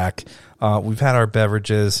 welcome back. We've had our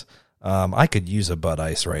beverages. I could use a Bud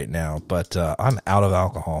Ice right now, but I'm out of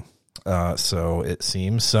alcohol. So it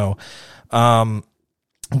seems. So going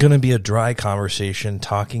to be a dry conversation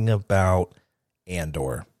talking about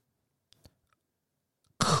Andor.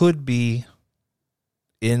 could be,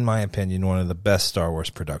 in my opinion, one of the best Star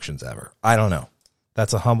Wars productions ever. I don't know.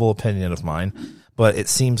 That's a humble opinion of mine, but it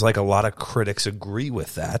seems like a lot of critics agree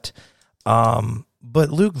with that.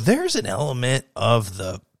 But Luke, there's an element of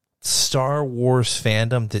the Star Wars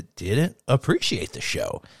fandom that didn't appreciate the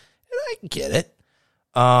show. And I get it.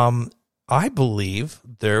 I believe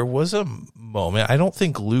there was a moment. I don't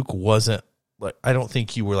think Luke wasn't like, I don't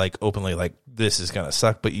think you were like openly like, this is going to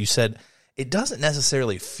suck, but you said it doesn't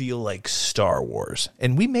necessarily feel like Star Wars.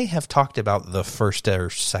 And we may have talked about the first or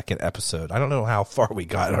second episode. I don't know how far we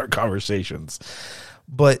got in our conversations,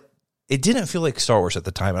 but it didn't feel like Star Wars at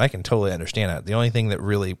the time, and I can totally understand that. The only thing that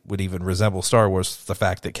really would even resemble Star Wars is the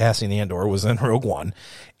fact that Cassian Andor was in Rogue One,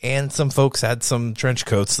 and some folks had some trench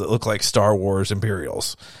coats that looked like Star Wars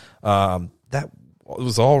Imperials. That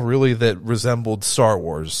was all really that resembled Star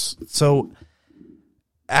Wars. So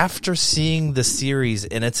after seeing the series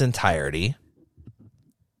in its entirety,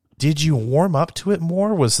 did you warm up to it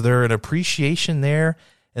more? Was there an appreciation there,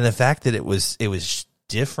 and the fact that it was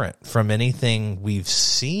different from anything we've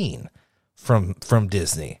seen from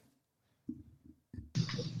Disney?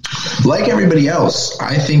 Like everybody else,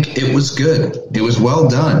 I think it was good. It was well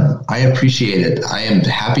done. I appreciate it. I am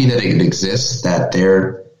happy that it exists, that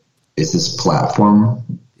there is this platform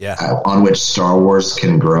on which Star Wars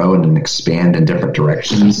can grow and expand in different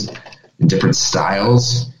directions, in different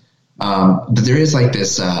styles. But there is like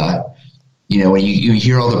this, when you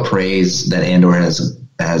hear all the praise that Andor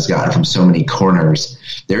has gotten from so many corners,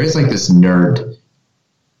 there is like this nerd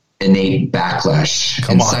innate backlash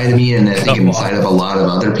inside of me, and I think inside of a lot of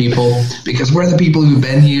other people, because we're the people who've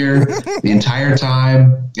been here the entire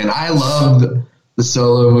time, and I love the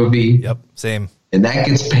Solo movie. Yep, same. And that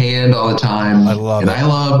gets panned all the time. I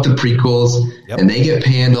love the prequels, and they get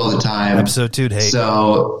panned all the time. Episode 2 hate.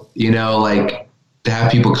 So, like to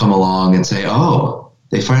have people come along and say, oh,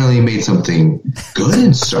 they finally made something good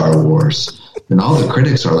in Star Wars. And all the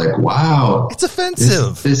critics are like, wow. It's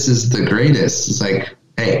offensive. This is the greatest. It's like,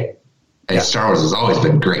 hey, Star Wars has always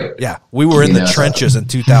been great. Yeah, we were in the trenches in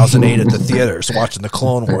 2008 at the theaters watching the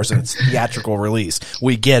Clone Wars in its theatrical release.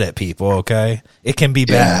 We get it, people, okay? It can be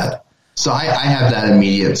bad. So I have that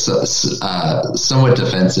immediate, somewhat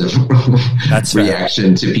defensive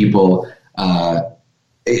reaction to people. And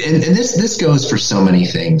this goes for so many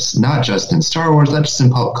things, not just in Star Wars, not just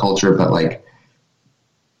in pop culture, but like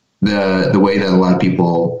the way that a lot of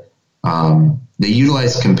people they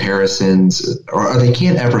utilize comparisons, or they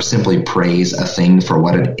can't ever simply praise a thing for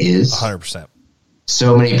what it is. 100%.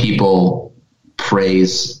 So many people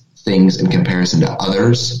praise things in comparison to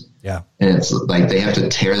others. Yeah. And it's like they have to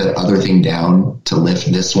tear that other thing down to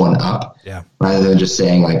lift this one up. Yeah. Rather than just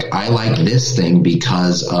saying like, I like this thing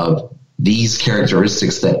because of these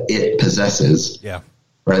characteristics that it possesses. Yeah.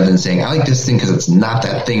 Rather than saying, I like this thing because it's not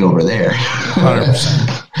that thing over there.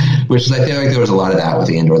 100%. Which is, I feel like there was a lot of that with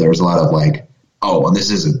Andor. There was a lot of like, oh, well, this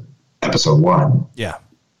isn't episode 1. Yeah.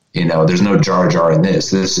 There's no Jar Jar in this.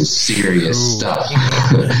 This is serious stuff.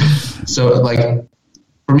 So like,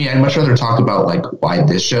 for me, I'd much rather talk about like why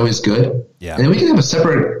this show is good. Yeah. And then we can have a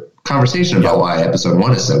separate conversation about why episode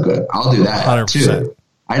 1 is so good. I'll do that 100%. too.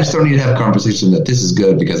 I just don't need to have a conversation that this is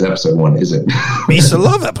good because episode 1 isn't. We used to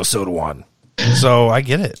love episode 1. So I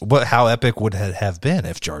get it. How epic would it have been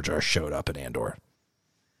if Jar Jar showed up in Andor?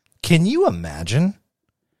 Can you imagine?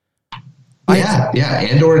 Yeah.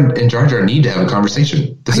 Andor and Jar Jar need to have a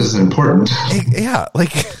conversation. This is important. Yeah.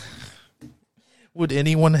 Like, would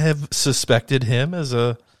anyone have suspected him as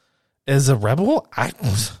a rebel?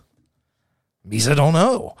 Misa don't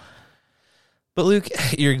know. But Luke,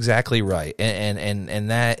 you're exactly right.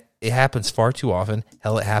 And that it happens far too often.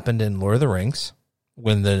 Hell, it happened in Lord of the Rings.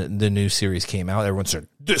 When the new series came out, everyone said,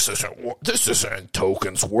 this isn't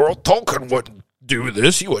Tolkien's world. Tolkien wouldn't do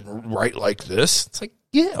this. You wouldn't write like this. It's like,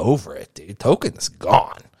 get over it, dude. Tolkien's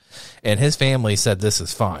gone. And his family said this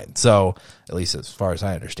is fine. So, at least as far as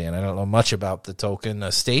I understand, I don't know much about the Tolkien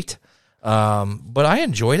estate. But I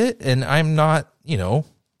enjoyed it, and I'm not,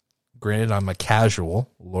 granted, I'm a casual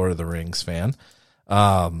Lord of the Rings fan.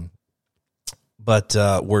 But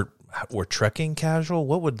we're trekking casual.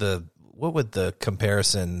 What would the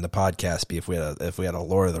comparison, the podcast be if we had a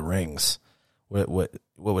Lord of the Rings? What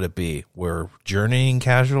would it be? We're journeying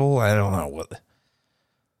casual? I don't know.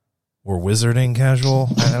 We're wizarding casual?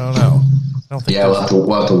 I don't know. I don't think we'll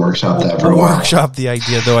have to workshop that for a while. Workshop the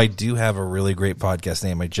idea, though. I do have a really great podcast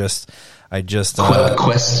name. I just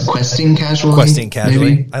questing casually. Questing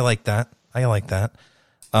casually. Maybe? I like that.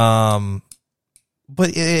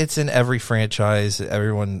 But it's in every franchise.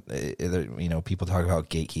 Everyone, people talk about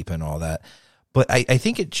gatekeeping and all that. But I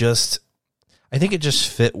think it just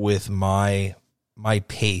fit with my my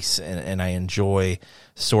pace and I enjoy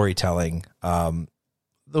storytelling. The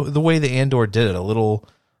way the Andor did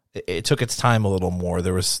it, it took its time a little more.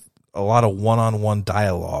 There was a lot of one-on-one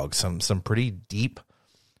dialogue, some pretty deep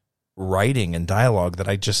writing and dialogue that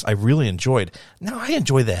I really enjoyed. Now I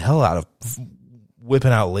enjoy the hell out of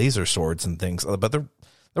whipping out laser swords and things, but there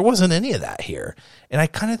wasn't any of that here. And I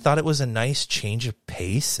kind of thought it was a nice change of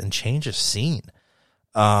pace and change of scene.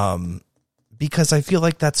 Because I feel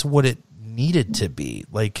like that's what it needed to be.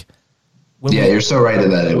 Like, you're so right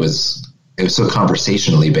in that it was so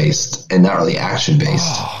conversationally based and not really action based.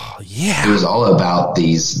 Oh, yeah. It was all about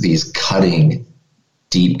these cutting,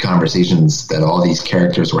 deep conversations that all these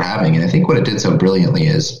characters were having. And I think what it did so brilliantly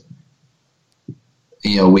is,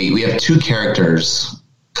 we have two characters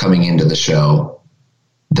coming into the show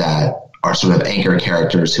that are sort of anchor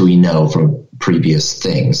characters who we know from previous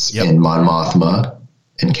things in Mon Mothma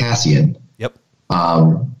and Cassian. Yep.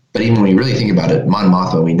 But even when we really think about it, Mon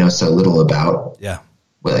Mothma we know so little about. Yeah.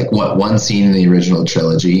 Like one scene in the original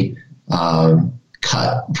trilogy,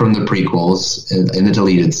 cut from the prequels in the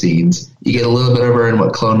deleted scenes. You get a little bit of her in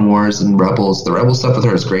Clone Wars and Rebels. The Rebel stuff with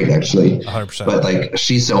her is great, actually. 100%. But like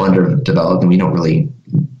she's so underdeveloped, and we don't really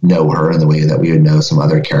know her in the way that we would know some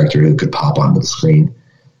other character who could pop onto the screen.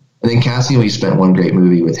 And then Cassian, we spent one great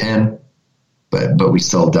movie with him, but we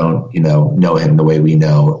still don't, know him the way we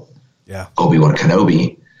know Obi-Wan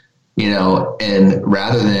Kenobi. And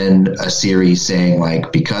rather than a series saying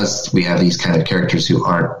like, because we have these kind of characters who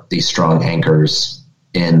aren't these strong anchors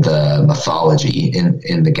in the mythology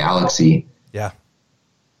in the galaxy. Yeah.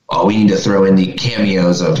 Oh, we need to throw in the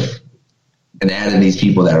cameos and add in these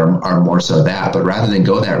people that are more so that, but rather than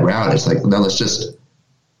go that route, it's like, no, let's just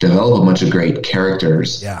develop a bunch of great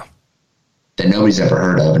characters that nobody's ever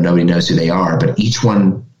heard of and nobody knows who they are. But each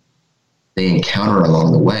one they encounter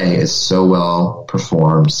along the way is so well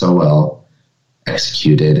performed, so well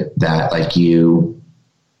executed that like you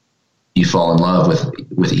fall in love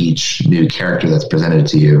with each new character that's presented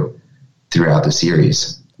to you throughout the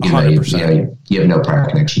series. You have no prior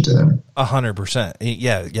connection to them. 100%.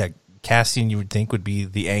 Yeah. Cassian, you would think, would be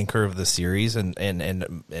the anchor of the series, and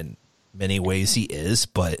in many ways he is,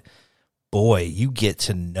 but boy, you get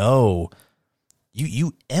to know,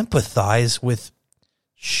 you empathize with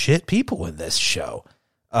shit people in this show.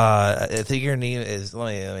 I think your name is,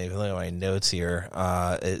 let me look at my notes here.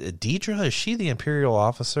 Deidre, is she the Imperial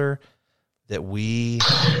officer that we...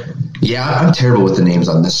 Yeah, I'm terrible with the names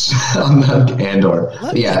on this, on Andor.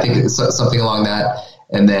 I think it's something along that.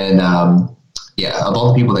 And then, of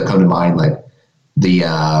all the people that come to mind, like the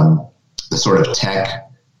sort of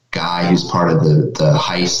tech guy who's part of the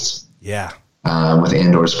heist. Yeah. With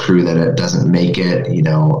Andor's crew that it doesn't make it,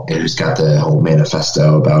 who's got the whole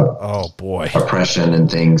manifesto about oppression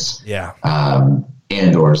and things. Yeah.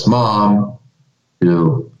 Andor's mom,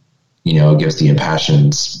 who, gives the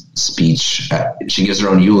impassioned speech. She gives her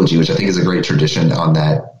own eulogy, which I think is a great tradition on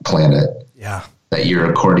that planet. Yeah. That you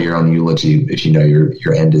record your own eulogy if you know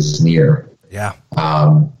your end is near. Yeah.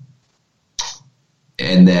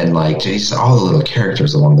 And then like just all the little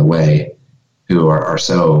characters along the way who are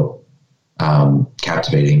so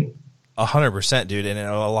captivating. 100%, dude. And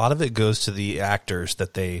a lot of it goes to the actors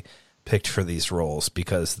that they picked for these roles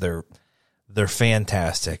because they're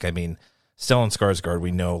fantastic. I mean, Stellan Skarsgård,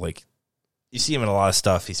 we know, like, you see him in a lot of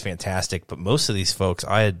stuff. He's fantastic, but most of these folks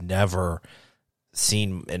I had never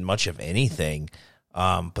seen in much of anything.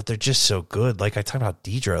 But they're just so good. Like I talked about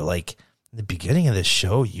Deidre, like in the beginning of this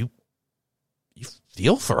show, you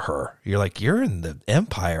feel for her. You're like, you're in the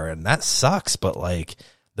Empire and that sucks, but like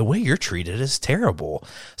the way you're treated is terrible.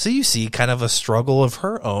 So you see kind of a struggle of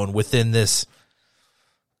her own within this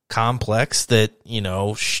complex that,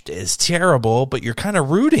 is terrible, but you're kind of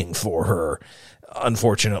rooting for her,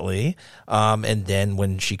 unfortunately. And then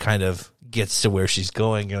when she kind of gets to where she's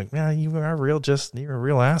going, you're like, you're a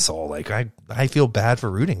real asshole. Like I feel bad for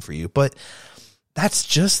rooting for you, but that's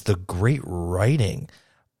just the great writing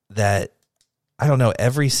that, I don't know,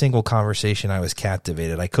 every single conversation I was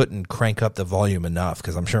captivated. I couldn't crank up the volume enough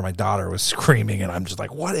because I'm sure my daughter was screaming and I'm just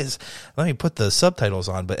like, let me put the subtitles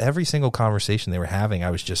on. But every single conversation they were having, I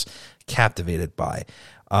was just captivated by.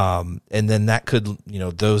 And then that could,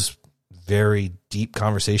 those very deep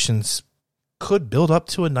conversations could build up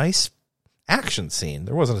to a nice action scene.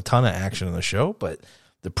 There wasn't a ton of action in the show, but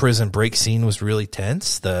the prison break scene was really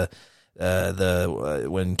tense.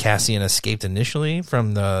 When Cassian escaped initially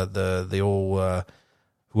from the old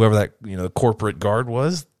whoever that corporate guard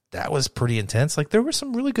was, that was pretty intense. Like there was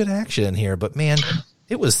some really good action in here, but man,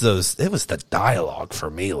 it was the dialogue for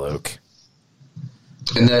me, Luke.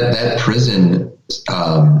 And that prison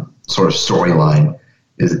sort of storyline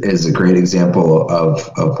is a great example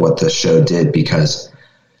of what the show did, because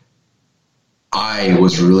I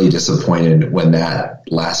was really disappointed when that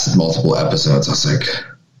lasted multiple episodes. I was like,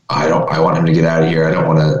 I want him to get out of here. I don't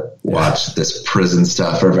want to watch this prison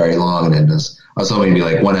stuff for very long. And then I was hoping to be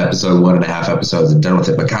like 1 episode, 1.5 episodes and done with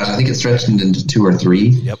it. But gosh, I think it stretched into 2 or 3.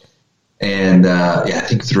 Yep. And I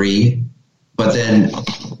think 3. But then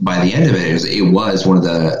by the end of it, it was one of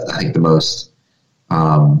the most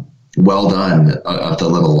well done of the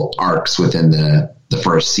little arcs within the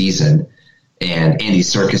first season. And Andy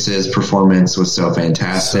Serkis's performance was so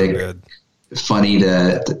fantastic. So good. Funny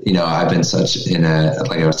to I've been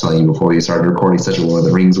like I was telling you before we started recording, such a Lord of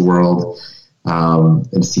the Rings world,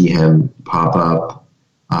 and to see him pop up.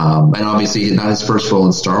 And obviously not his first role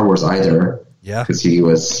in Star Wars either. Yeah. Because he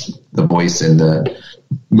was the voice in the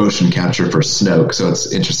motion capture for Snoke. So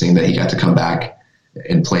it's interesting that he got to come back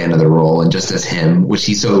and play another role, and just as him, which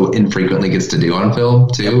he so infrequently gets to do on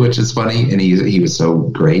film too, which is funny. And he was so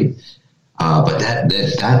great. But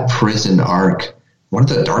that prison arc, one of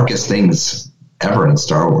the darkest things ever in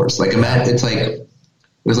Star Wars. Like, imagine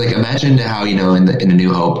how, in A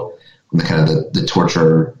New Hope, when the kind of the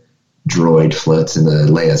torture droid floats in the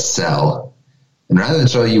Leia's cell, and rather than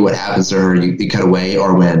show you what happens to her, you cut away,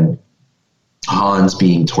 or when Han's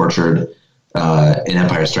being tortured in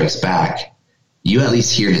Empire Strikes Back, you at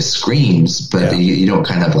least hear his screams, but you don't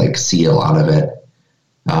kind of like see a lot of it.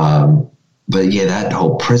 But yeah, that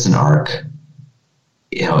whole prison arc,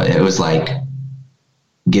 it was like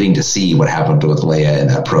getting to see what happened with Leia in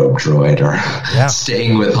that probe droid, or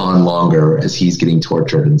staying with Han longer as he's getting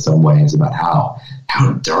tortured in some ways, about how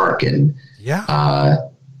dark and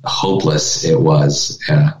hopeless it was.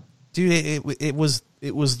 Yeah. Dude, it was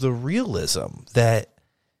the realism that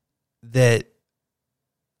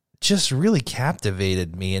just really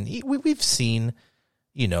captivated me. And we've seen,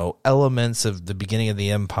 elements of the beginning of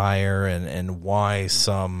the Empire and why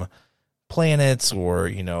some planets, or,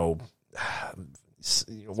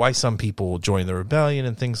 why some people join the rebellion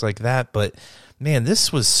and things like that. But man,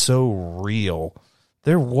 this was so real.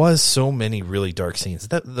 There was so many really dark scenes.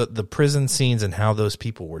 The prison scenes and how those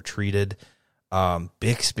people were treated,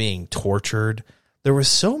 Bix being tortured. There were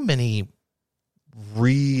so many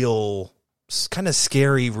real, kind of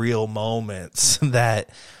scary, real moments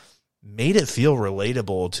that made it feel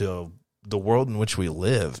relatable to the world in which we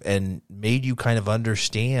live, and made you kind of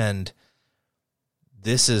understand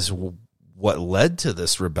this is what led to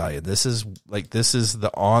this rebellion. This is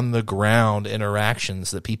the on the ground interactions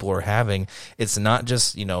that people are having. It's not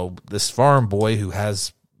just, this farm boy who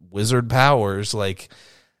has wizard powers. Like,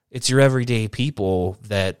 it's your everyday people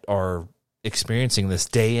that are experiencing this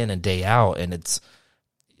day in and day out. And it's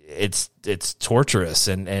torturous.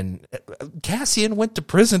 And Cassian went to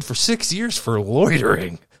prison for 6 years for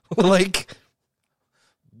loitering. Like,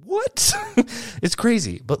 what? It's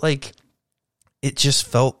crazy. But like, it just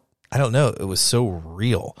felt, I don't know, it was so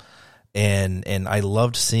real. And I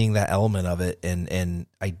loved seeing that element of it. And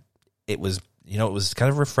it was kind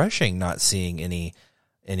of refreshing not seeing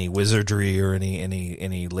any wizardry or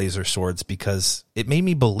any laser swords, because it made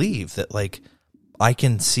me believe that, like, I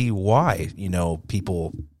can see why,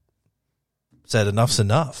 people said enough's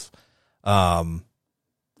enough. And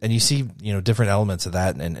you see, different elements of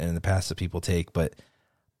that in the past that people take, but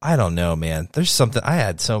I don't know, man. There's something, I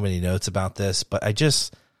had so many notes about this, but I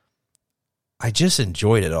just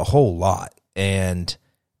enjoyed it a whole lot. And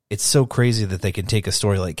it's so crazy that they can take a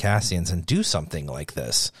story like Cassian's and do something like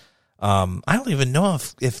this. I don't even know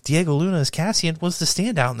if Diego Luna as Cassian was the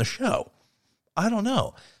standout in the show. I don't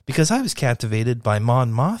know, because I was captivated by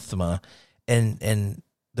Mon Mothma and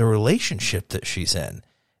the relationship that she's in,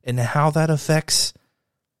 and how that affects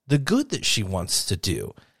the good that she wants to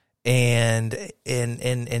do. And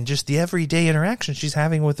just the everyday interaction she's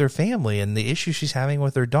having with her family, and the issue she's having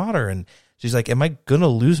with her daughter. And she's like, am I going to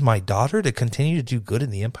lose my daughter to continue to do good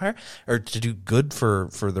in the Empire, or to do good for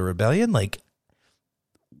the rebellion? Like,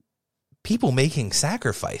 people making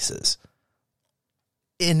sacrifices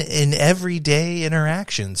in everyday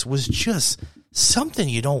interactions was just something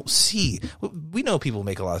you don't see. We know people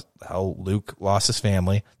make a lot. How Luke lost his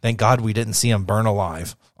family. Thank God we didn't see him burn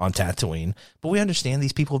alive on Tatooine. But we understand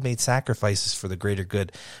these people have made sacrifices for the greater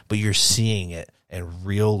good. But you're seeing it in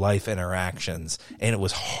real life interactions, and it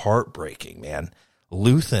was heartbreaking, man.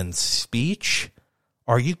 Luthen's speech.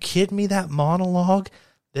 Are you kidding me? That monologue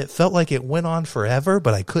that felt like it went on forever,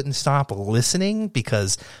 but I couldn't stop listening,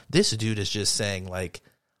 because this dude is just saying, like,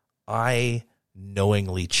 I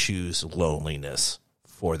knowingly choose loneliness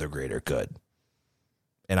for the greater good.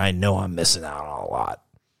 And I know I'm missing out on a lot,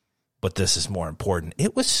 but this is more important.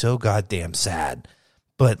 It was so goddamn sad.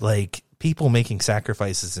 But like, people making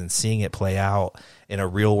sacrifices and seeing it play out in a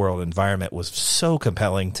real world environment was so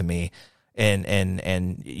compelling to me. And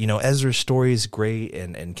Ezra's story is great,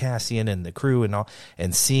 and Cassian and the crew and all,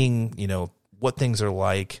 and seeing, what things are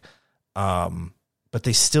like. But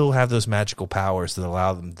they still have those magical powers that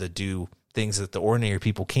allow them to do things that the ordinary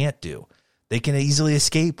people can't do. They can easily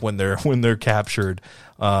escape when they're captured,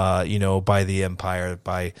 by the Empire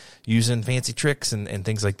by using fancy tricks and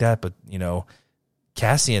things like that. But,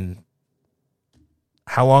 Cassian,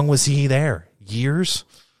 how long was he there? Years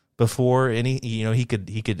before he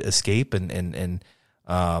could escape, and it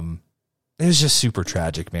was just super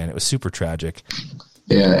tragic, man. It was super tragic.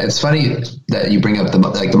 Yeah, it's funny that you bring up the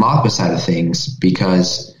Mothma side of things,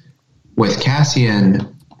 because with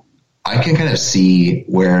Cassian, I can kind of see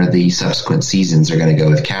where the subsequent seasons are going to go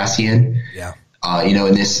with Cassian. Yeah.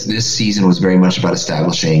 And this season was very much about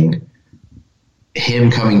establishing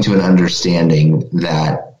him coming to an understanding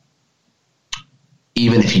that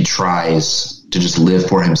even if he tries to just live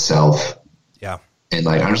for himself, yeah, and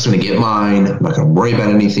I'm just going to get mine, I'm not going to worry about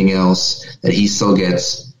anything else, that he still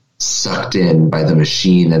gets sucked in by the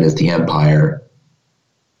machine that is the Empire,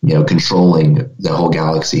 controlling the whole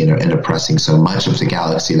galaxy and oppressing so much of the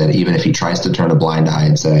galaxy that even if he tries to turn a blind eye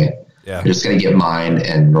and say, yeah, I'm just going to get mine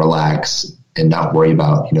and relax and not worry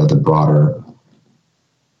about, the broader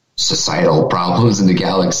societal problems in the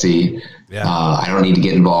galaxy. Yeah. I don't need to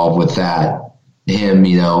get involved with that. Him,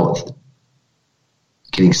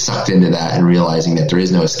 getting sucked into that and realizing that there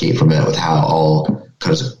is no escape from it with how all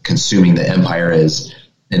consuming the Empire is.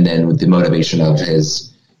 And then with the motivation of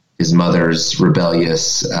his mother's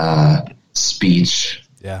rebellious speech,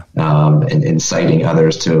 yeah, and inciting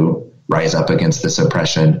others to rise up against this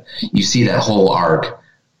oppression. You see that whole arc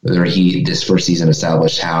where this first season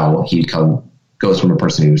established how he goes from a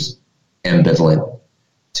person who's ambivalent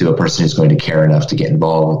to a person who's going to care enough to get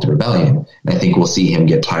involved with the rebellion. And I think we'll see him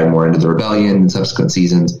get tied more into the rebellion in subsequent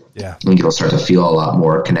seasons. Yeah. I think it'll start to feel a lot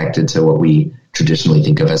more connected to what we traditionally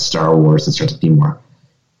think of as Star Wars, and start to be more,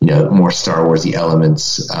 more Star Warsy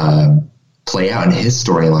elements play out in his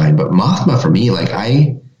storyline. But Mothma, for me,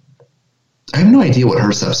 I have no idea what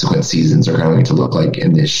her subsequent seasons are going to look like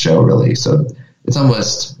in this show, really. So it's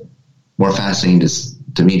almost more fascinating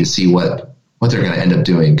to me to see what they're going to end up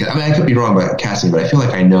doing. I could be wrong about Cassian, but I feel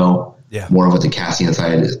like I know more of what the Cassian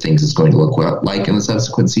side of things is going to look like in the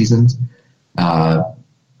subsequent seasons. But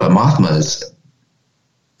Mothma is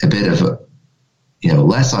a bit of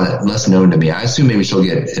less known to me. I assume maybe she'll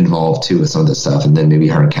get involved too with some of this stuff, and then maybe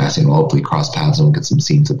her and Cassian will hopefully cross paths and we'll get some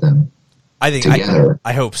scenes of them together.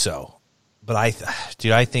 I hope so. But I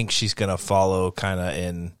think she's going to follow kind of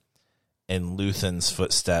in Luthen's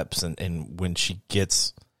footsteps, and when she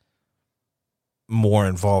gets more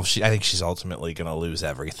involved, I think she's ultimately going to lose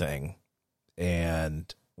everything.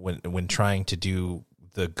 And when trying to do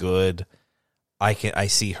the good, I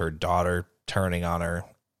see her daughter turning on her.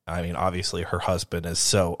 I mean, obviously her husband is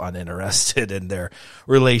so uninterested in their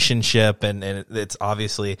relationship, and it's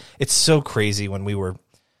obviously, it's so crazy when we were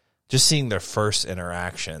just seeing their first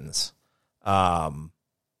interactions.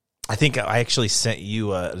 I think I actually sent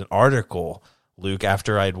you an article, Luke,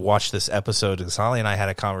 after I'd watched this episode, and Holly and I had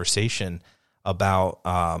a conversation about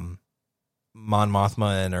Mon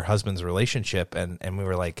Mothma and her husband's relationship, and we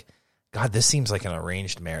were like, God, this seems like an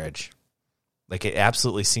arranged marriage. Like, it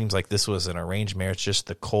absolutely seems like this was an arranged marriage, just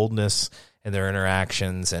the coldness in their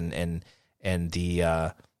interactions and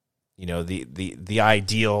the the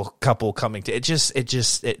ideal couple coming to it.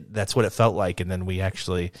 That's what it felt like. And then we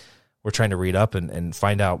actually were trying to read up and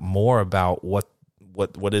find out more about what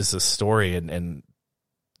is the story, and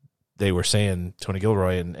they were saying, Tony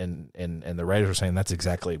Gilroy and the writers were saying that's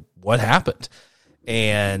exactly what happened.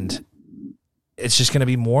 And it's just going to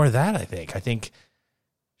be more of that, I think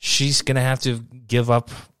she's going to have to give up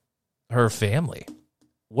her family.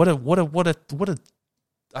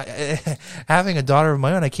 Having a daughter of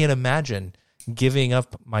my own, I can't imagine giving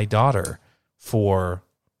up my daughter for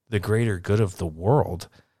the greater good of the world.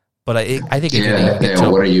 But I think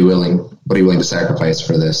what are you willing to sacrifice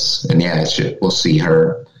for this? And we'll see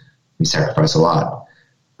her sacrifice a lot.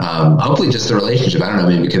 Hopefully just the relationship. I don't know,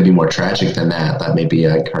 maybe it could be more tragic than that. That maybe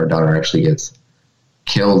like her daughter actually gets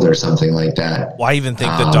killed or something like that. Well, I even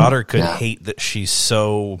think the daughter could hate that she's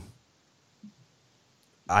so,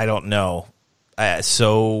 I don't know,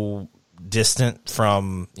 so distant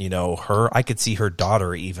from, her. I could see her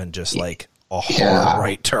daughter even just like a hard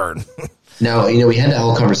right turn. Now, we had that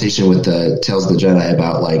whole conversation with the Tales of the Jedi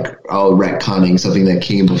about retconning something that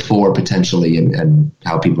came before potentially, and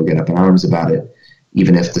how people get up in arms about it,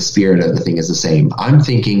 even if the spirit of the thing is the same. I'm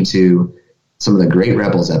thinking to some of the great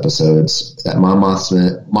Rebels episodes that Mon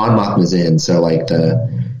Mothma's in. So like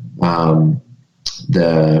oh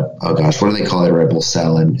gosh, what do they call it? Rebel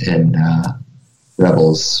Cell and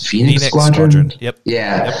Rebels Phoenix Squadron. Yep.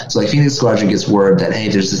 Yeah. Yep. So like Phoenix Squadron gets word that, hey,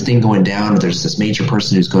 there's this thing going down. There's this major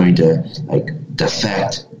person who's going to like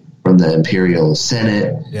defect from the Imperial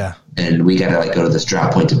Senate. Yeah. And we got to like go to this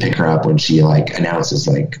drop point to pick her up when she like announces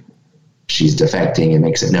like she's defecting and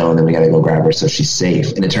makes it known. Then we got to go grab her so she's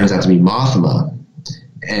safe. And it turns out to be Mothma.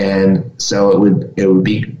 And so it would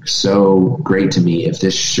be so great to me if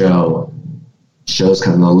this shows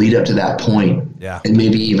kind of the lead up to that point, and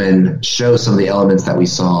maybe even show some of the elements that we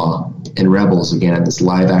saw in Rebels again at this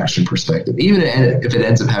live action perspective. Even if it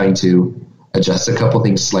ends up having to adjust a couple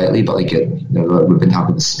things slightly, but like we've been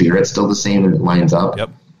talking, the spirit's still the same and it lines up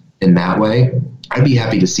in that way. I'd be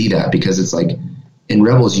happy to see that, because it's like in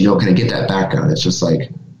Rebels you don't kind of get that background. It's just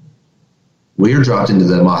like we're dropped into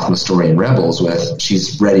the Mothma story in Rebels with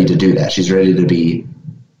she's ready to do that. She's ready to be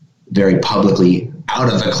very publicly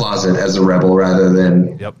out of the closet as a rebel rather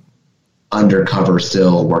than undercover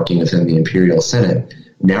still working within the Imperial Senate.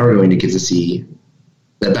 Now we're going to get to see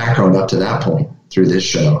the background up to that point through this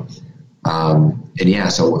show. What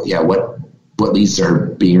leads to her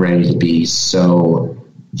being ready to be so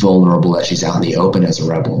vulnerable that she's out in the open as a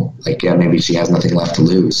rebel? Like, maybe she has nothing left to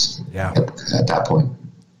lose at that point.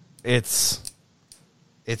 It's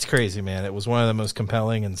crazy, man. It was one of the most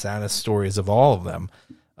compelling and saddest stories of all of them.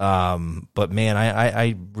 But man,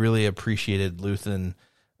 I really appreciated Luthen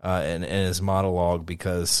and his monologue,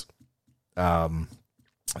 because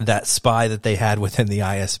that spy that they had within the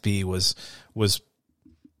ISB was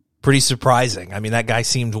pretty surprising. I mean, that guy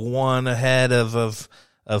seemed one ahead of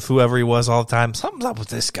whoever he was all the time. Something's up with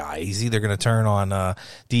this guy. He's either going to turn on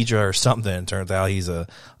Deidre or something. And turns out he's a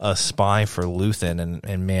spy for Luthen.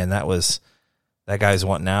 And man, that guy's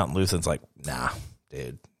wanting out, and Luthen's like, nah,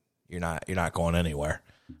 dude, you're not going anywhere.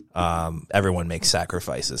 Everyone makes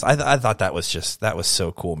sacrifices. I thought that was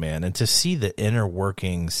so cool, man. And to see the inner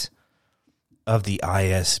workings of the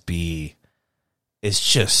ISB is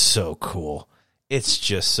just so cool. It's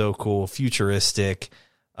just so cool, futuristic.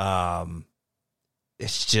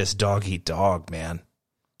 It's just dog eat dog, man.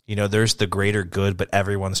 You know, there's the greater good, but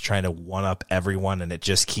everyone's trying to one up everyone, and it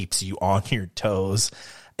just keeps you on your toes.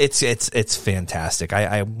 It's fantastic.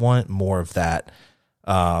 I want more of that.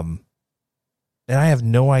 And I have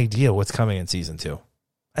no idea what's coming in season 2.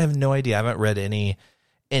 I have no idea. I haven't read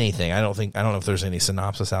anything. I don't know if there's any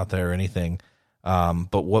synopsis out there or anything.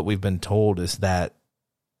 But what we've been told is that,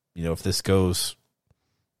 you know, if this is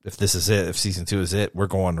it, if season 2 is it, we're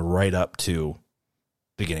going right up to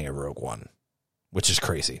beginning of Rogue One, which is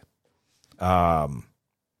crazy. But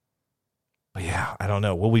yeah, I don't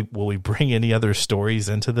know. Will we bring any other stories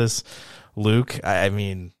into this, Luke? I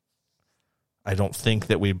mean, I don't think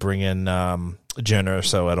that we bring in Jyn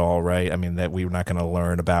Erso at all, right? I mean, that we're not going to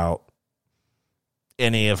learn about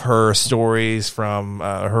any of her stories from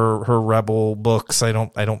her Rebel books. I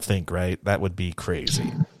don't think, right? That would be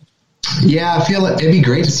crazy. Yeah, I feel like it'd be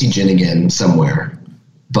great to see Jyn again somewhere,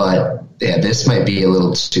 but yeah, this might be a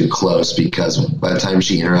little too close, because by the time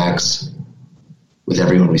she interacts with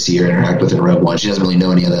everyone we see her interact with in Rogue One, she doesn't really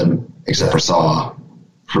know any of them except for Saw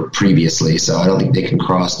previously, so I don't think they can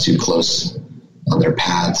cross too close on their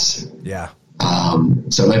paths. Yeah.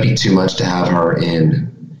 So it might be too much to have her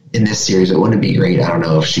in this series. It wouldn't be great. I don't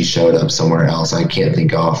know if she showed up somewhere else. I can't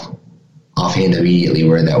think offhand immediately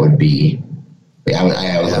where that would be. Yeah,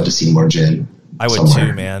 I would love to see more Jyn. I would somewhere.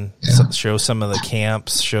 too, man. Yeah. So, show some of the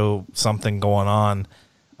camps, show something going on.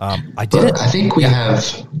 I think we have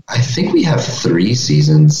 3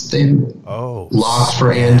 seasons locked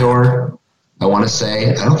for Andor. I want to say.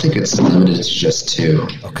 I don't think it's limited to just 2.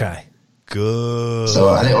 Okay. Good. So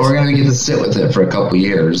I think we're going to get to sit with it for a couple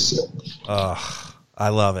years. I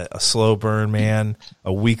love it. A slow burn, man.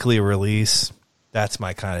 A weekly release. That's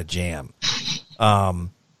my kind of jam.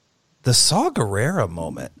 The Saw Gerrera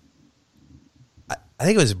moment, I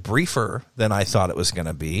think it was briefer than I thought it was going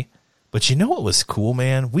to be. But you know what was cool,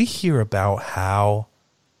 man? We hear about how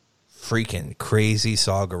freaking crazy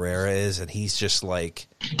Saw Gerrera is, and he's just like,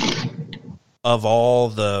 of all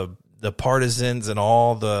the partisans and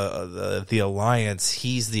all the alliance,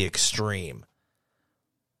 he's the extreme.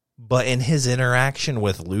 But in his interaction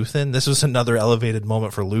with Luthen, this was another elevated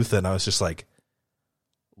moment for Luthen. I was just like,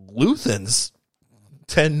 Luthen's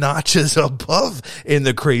 10 notches above in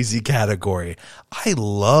the crazy category. I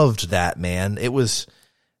loved that, man. It was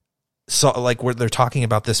so like where they're talking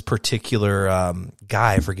about this particular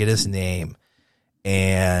guy, I forget his name,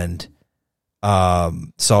 and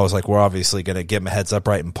Saul was like, we're obviously going to give him a heads up,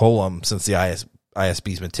 right, and pull him since the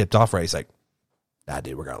ISB's been tipped off, right? He's like, nah,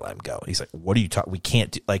 dude, we're going to let him go. He's like, what are you talking? We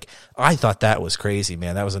can't do, like, I thought that was crazy,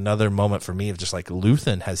 man. That was another moment for me of just like,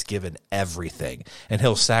 Luthen has given everything and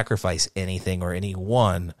he'll sacrifice anything or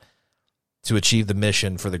anyone to achieve the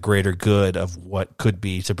mission for the greater good of what could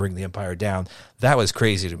be to bring the Empire down. That was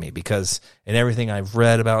crazy to me because in everything I've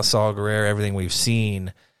read about Saw Gerrera, everything we've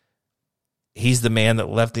seen, he's the man that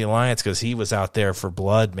left the Alliance because he was out there for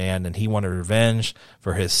blood, man, and he wanted revenge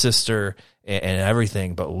for his sister and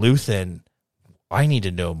everything. But Luthen, I need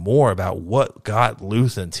to know more about what got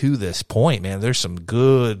Luthen to this point, man. There's some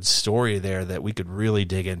good story there that we could really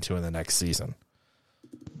dig into in the next season.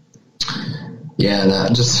 Yeah,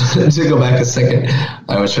 and just to go back a second,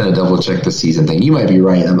 I was trying to double check the season thing. You might be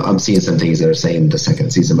right. I'm seeing some things that are saying the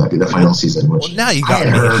second season might be the final season. Which now you got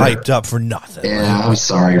me hyped up for nothing. Yeah, I'm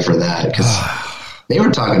sorry for that because they were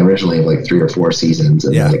talking originally of like 3 or 4 seasons,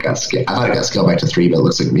 and then it got I thought it got scaled back to 3, but it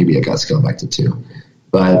looks like maybe it got scaled back to 2.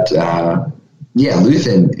 But yeah,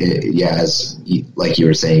 Luthen, as like you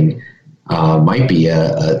were saying, might be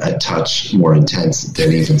a touch more intense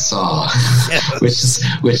than even Saw, yes.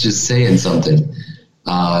 which is saying something.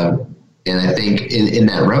 And I think in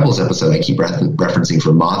that Rebels episode, I keep referencing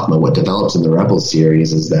for Mothma, what develops in the Rebels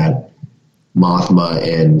series is that Mothma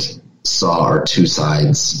and Saw are 2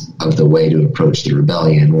 sides of the way to approach the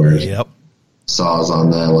rebellion, where Saw's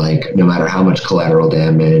on the, like, no matter how much collateral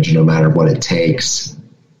damage, no matter what it takes,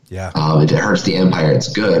 if it hurts the Empire, it's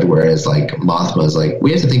good. Whereas, like, Mothma's like,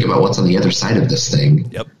 we have to think about what's on the other side of this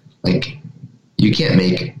thing. Yep. Like, you can't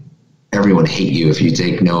make everyone hate you if you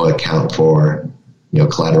take no account for,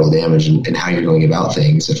 collateral damage and how you're going about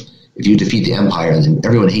things. If you defeat the Empire, then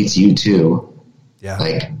everyone hates you too. Yeah.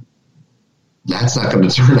 Like, that's not going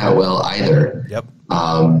to turn out well either. Yep.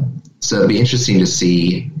 So it'd be interesting to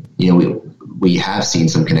see, we have seen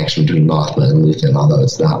some connection between Mothma and Luthen, although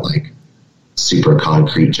it's not like super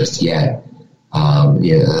concrete just yet.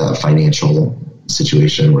 A financial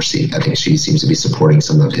situation where I think she seems to be supporting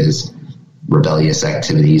some of his rebellious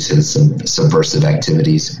activities, his subversive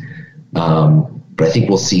activities. But I think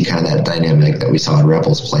we'll see kind of that dynamic that we saw in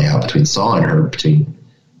Rebels play out between Saw and her, between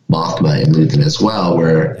Mothma and Luthen as well,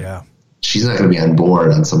 where she's not going to be on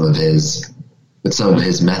board on some of his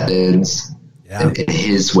methods and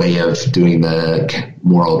his way of doing the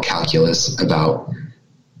moral calculus about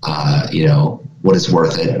what is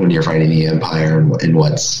worth it when you're fighting the Empire and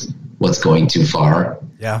what's going too far.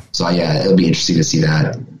 Yeah. So it'll be interesting to see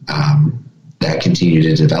that continue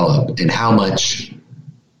to develop and how much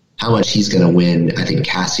he's going to win, I think,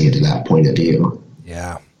 Cassian to that point of view.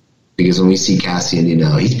 Yeah. Because when we see Cassian,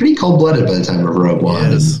 he's pretty cold-blooded by the time of Rogue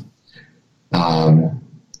One. And,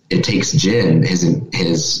 it takes Jyn,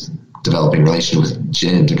 his developing relation with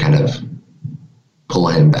Jyn, to kind of pull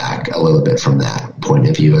him back a little bit from that point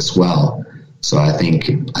of view as well. So I think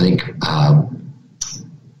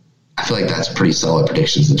I feel like that's pretty solid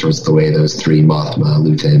predictions in terms of the way those 3, Mothma,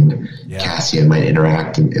 Luthen, Cassian, might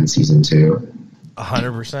interact in season 2.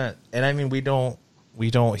 100%. And I mean, we don't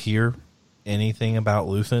hear anything about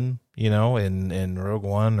Luthen, in Rogue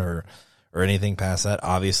One or anything past that.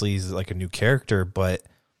 Obviously, he's like a new character, but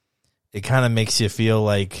it kind of makes you feel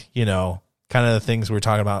like, kind of the things we were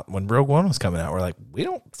talking about when Rogue One was coming out. We're like, we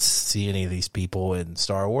don't see any of these people in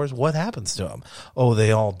Star Wars. What happens to them? Oh,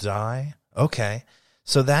 they all die? Okay.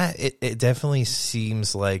 So that, it definitely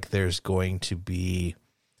seems like there's going to be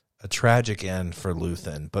a tragic end for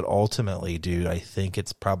Luthen. But ultimately, dude, I think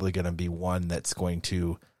it's probably going to be one that's going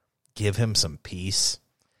to give him some peace.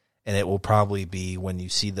 And it will probably be when you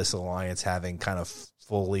see this alliance having kind of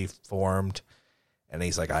fully formed, and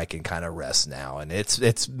he's like, I can kind of rest now. And it's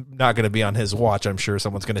not going to be on his watch. I'm sure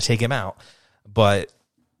someone's going to take him out, but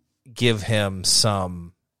give him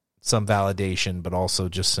some validation, but also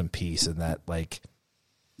just some peace. And that, like,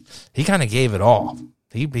 he kind of gave it all.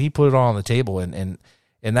 He put it all on the table, and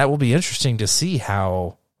that will be interesting to see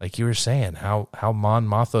how, like you were saying, how Mon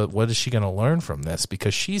Mothma, what is she going to learn from this?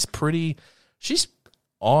 Because she's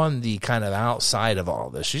on the kind of outside of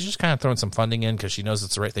all this. She's just kind of throwing some funding in because she knows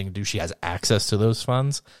it's the right thing to do. She has access to those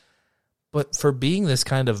funds. But for being this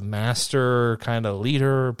kind of master, kind of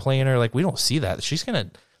leader, planner, like, we don't see that. There's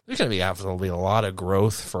going to be absolutely a lot of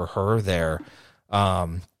growth for her there.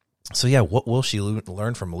 So yeah, what will she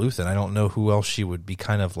learn from Luthen? I don't know who else she would be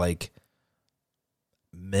kind of like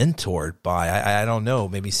mentored by. I don't know.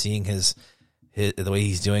 Maybe seeing the way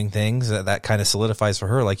he's doing things, that kind of solidifies for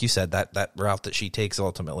her, like you said, that route that she takes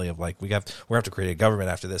ultimately of like, we have to create a government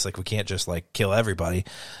after this. Like, we can't just like kill everybody.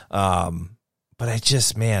 But I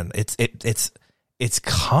just, man, it's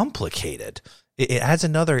complicated. It adds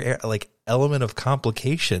another like element of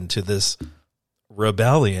complication to this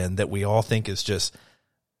rebellion that we all think is just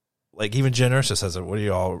like even Jyn Erso says it. What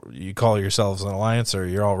do you call yourselves an alliance, or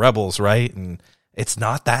you're all rebels, right? And it's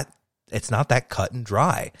not that cut and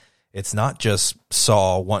dry. It's not just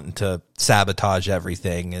Saul wanting to sabotage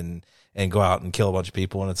everything and go out and kill a bunch of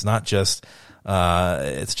people, and it's not just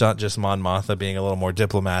Mon Mothma being a little more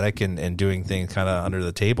diplomatic and doing things kind of under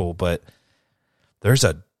the table, but there's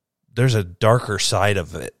a darker side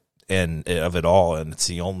of it and of it all, and it's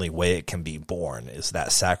the only way it can be born is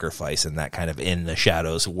that sacrifice and that kind of in the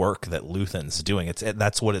shadows work that Luthen's doing.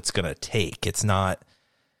 That's what it's going to take. It's not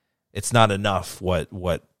enough what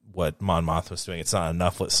Mon Mothma's doing. It's not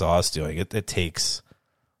enough what Saw's doing. It takes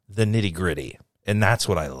the nitty gritty. And that's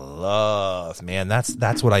what I love, man.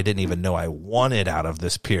 That's what I didn't even know I wanted out of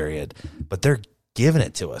this period, but they're giving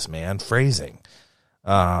it to us, man. Phrasing.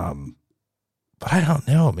 But I don't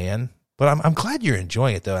know, man. But I'm glad you're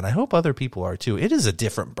enjoying it though, and I hope other people are too. It is a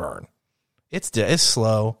different burn. It's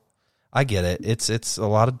slow. I get it. It's a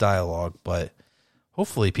lot of dialogue, but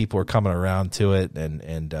hopefully people are coming around to it.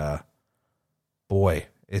 And boy,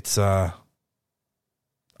 it's I'm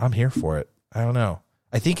here for it. I don't know.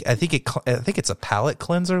 I think it's a palate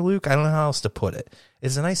cleanser, Luke. I don't know how else to put it.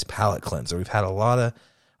 It's a nice palate cleanser. We've had a lot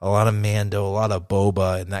of Mando, a lot of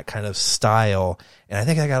Boba, and that kind of style, and I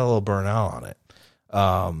think I got a little burnout on it.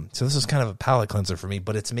 So this is kind of a palate cleanser for me,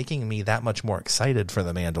 but it's making me that much more excited for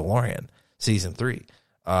The Mandalorian season 3.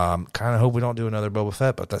 Kind of hope we don't do another Boba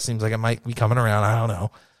Fett, but that seems like it might be coming around. I don't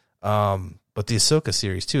know. But the Ahsoka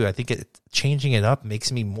series too, I think changing it up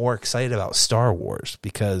makes me more excited about Star Wars,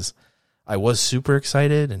 because I was super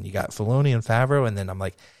excited, and you got Filoni and Favreau, and then I'm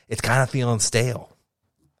like, it's kind of feeling stale.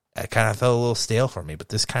 It kind of felt a little stale for me, but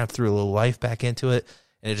this kind of threw a little life back into it,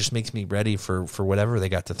 and it just makes me ready for whatever they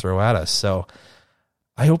got to throw at us. So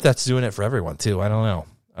I hope that's doing it for everyone too. I don't know.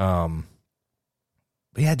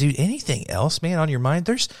 But yeah, dude, anything else, man, on your mind?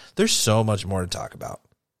 There's so much more to talk about.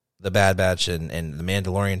 The Bad Batch and the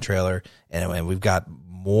Mandalorian trailer, and we've got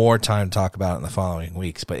more time to talk about it in the following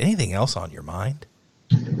weeks. But anything else on your mind?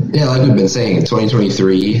 Yeah, like we've been saying,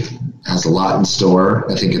 2023 has a lot in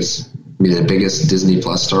store. I think it's the biggest Disney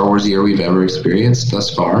Plus Star Wars year we've ever experienced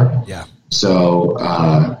thus far. Yeah. So,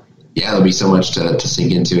 there'll be so much to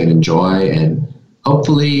sink into and enjoy. And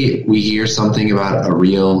hopefully we hear something about a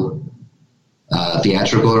real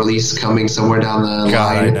theatrical release coming somewhere down the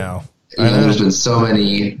line. I know. There's been so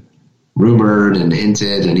many rumored and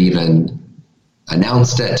hinted and even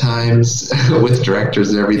announced at times with directors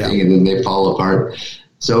and everything, and then they fall apart.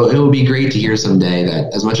 So it will be great to hear someday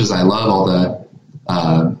that, as much as I love all the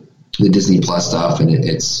Disney Plus stuff, and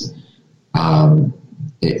it's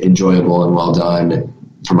enjoyable and well done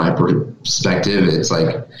from my perspective, it's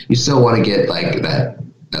like you still want to get like that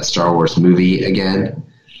Star Wars movie again,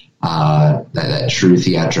 that true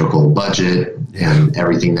theatrical budget and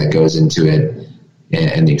everything that goes into it,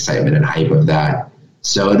 and the excitement and hype of that.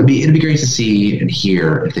 So it'd be great to see and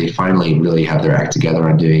hear if they finally really have their act together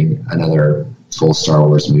on doing another full Star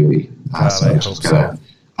Wars movie. I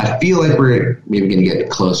feel like we're maybe going to get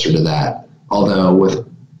closer to that. Although with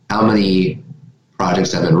how many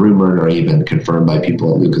projects have been rumored or even confirmed by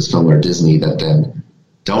people at Lucasfilm or Disney that then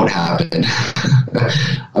don't happen,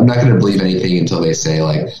 I'm not going to believe anything until they say,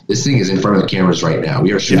 like, this thing is in front of the cameras right now.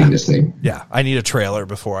 We are shooting this thing. Yeah, I need a trailer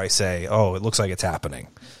before I say, oh, it looks like it's happening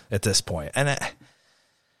at this point. And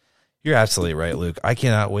you're absolutely right, Luke. I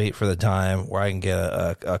cannot wait for the time where I can get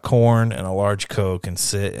a corn and a large Coke and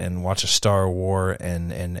sit and watch a Star Wars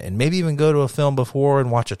and maybe even go to a film before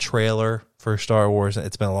and watch a trailer for Star Wars.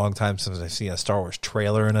 It's been a long time since I've seen a Star Wars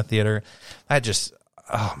trailer in a theater.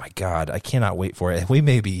 Oh my God, I cannot wait for it. We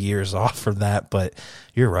may be years off from that, but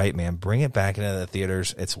you're right, man. Bring it back into the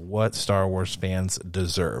theaters. It's what Star Wars fans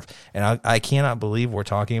deserve. And I cannot believe we're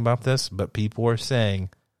talking about this, but people are saying,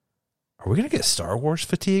 are we going to get Star Wars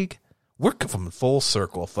fatigue? We're from full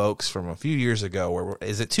circle, folks, from a few years ago.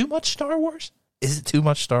 Is it too much Star Wars? Is it too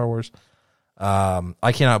much Star Wars?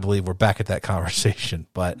 I cannot believe we're back at that conversation,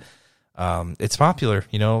 but it's popular.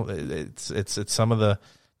 You know, it's some of the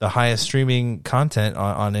highest streaming content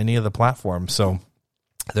on any of the platforms, so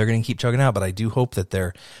they're going to keep chugging out. But I do hope that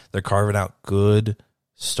they're carving out good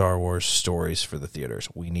Star Wars stories for the theaters.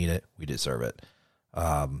 We need it. We deserve it.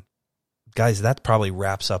 Guys, that probably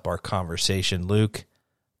wraps up our conversation. Luke,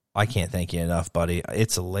 I can't thank you enough, buddy.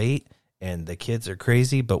 It's late and the kids are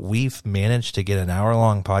crazy, but we've managed to get an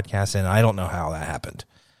hour-long podcast, and I don't know how that happened.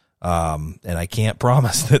 And I can't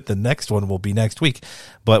promise that the next one will be next week,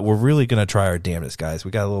 but we're really going to try our damnedest, guys.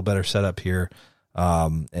 We got a little better setup here.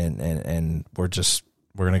 And we're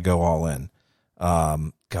going to go all in.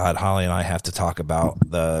 God, Holly and I have to talk about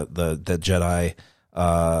the Jedi,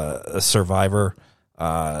 Survivor.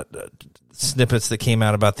 snippets that came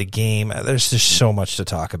out about the game. There's just so much to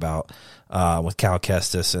talk about with Cal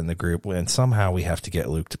Kestis and the group, and somehow we have to get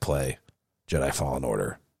Luke to play Jedi Fallen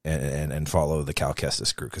Order and follow the Cal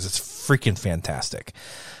Kestis group, because it's freaking fantastic.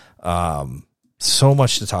 So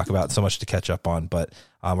much to talk about, so much to catch up on, but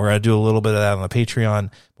we're going to do a little bit of that on the Patreon,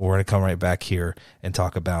 but we're going to come right back here and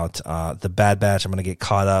talk about the Bad Batch. I'm going to get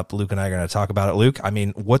caught up. Luke and I are going to talk about it. Luke, I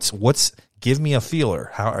mean, give me a feeler.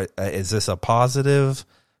 How is this a positive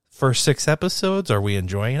first 6 episodes? Are we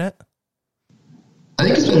enjoying it? I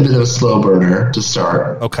think it's been a bit of a slow burner to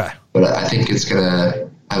start. Okay. But I think it's going to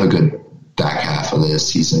have a good back half of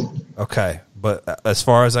this season. Okay. But as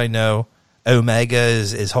far as I know, Omega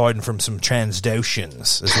is hiding from some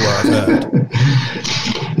Transdoshans, is what I've heard.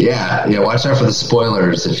 Yeah. Watch out for the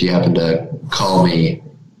spoilers if you happen to call me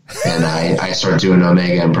and I start doing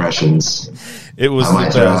Omega impressions. It was I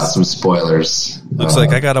might throw out some spoilers. Looks like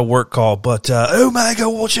I got a work call, but Omega,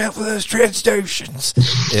 watch out for those Transdoshans.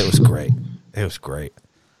 It was great. It was great.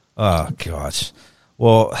 Oh, gosh.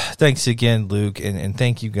 Well, thanks again, Luke, and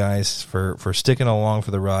thank you guys for sticking along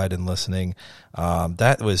for the ride and listening.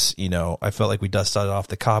 That was, I felt like we dusted off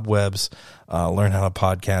the cobwebs, learn how to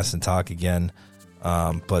podcast and talk again.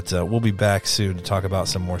 But we'll be back soon to talk about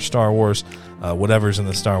some more Star Wars, whatever's in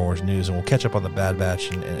the Star Wars news, and we'll catch up on the Bad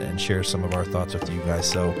Batch and share some of our thoughts with you guys.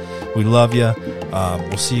 So we love you.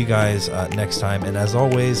 We'll see you guys next time. And as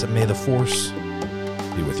always, may the Force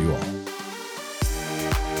be with you all.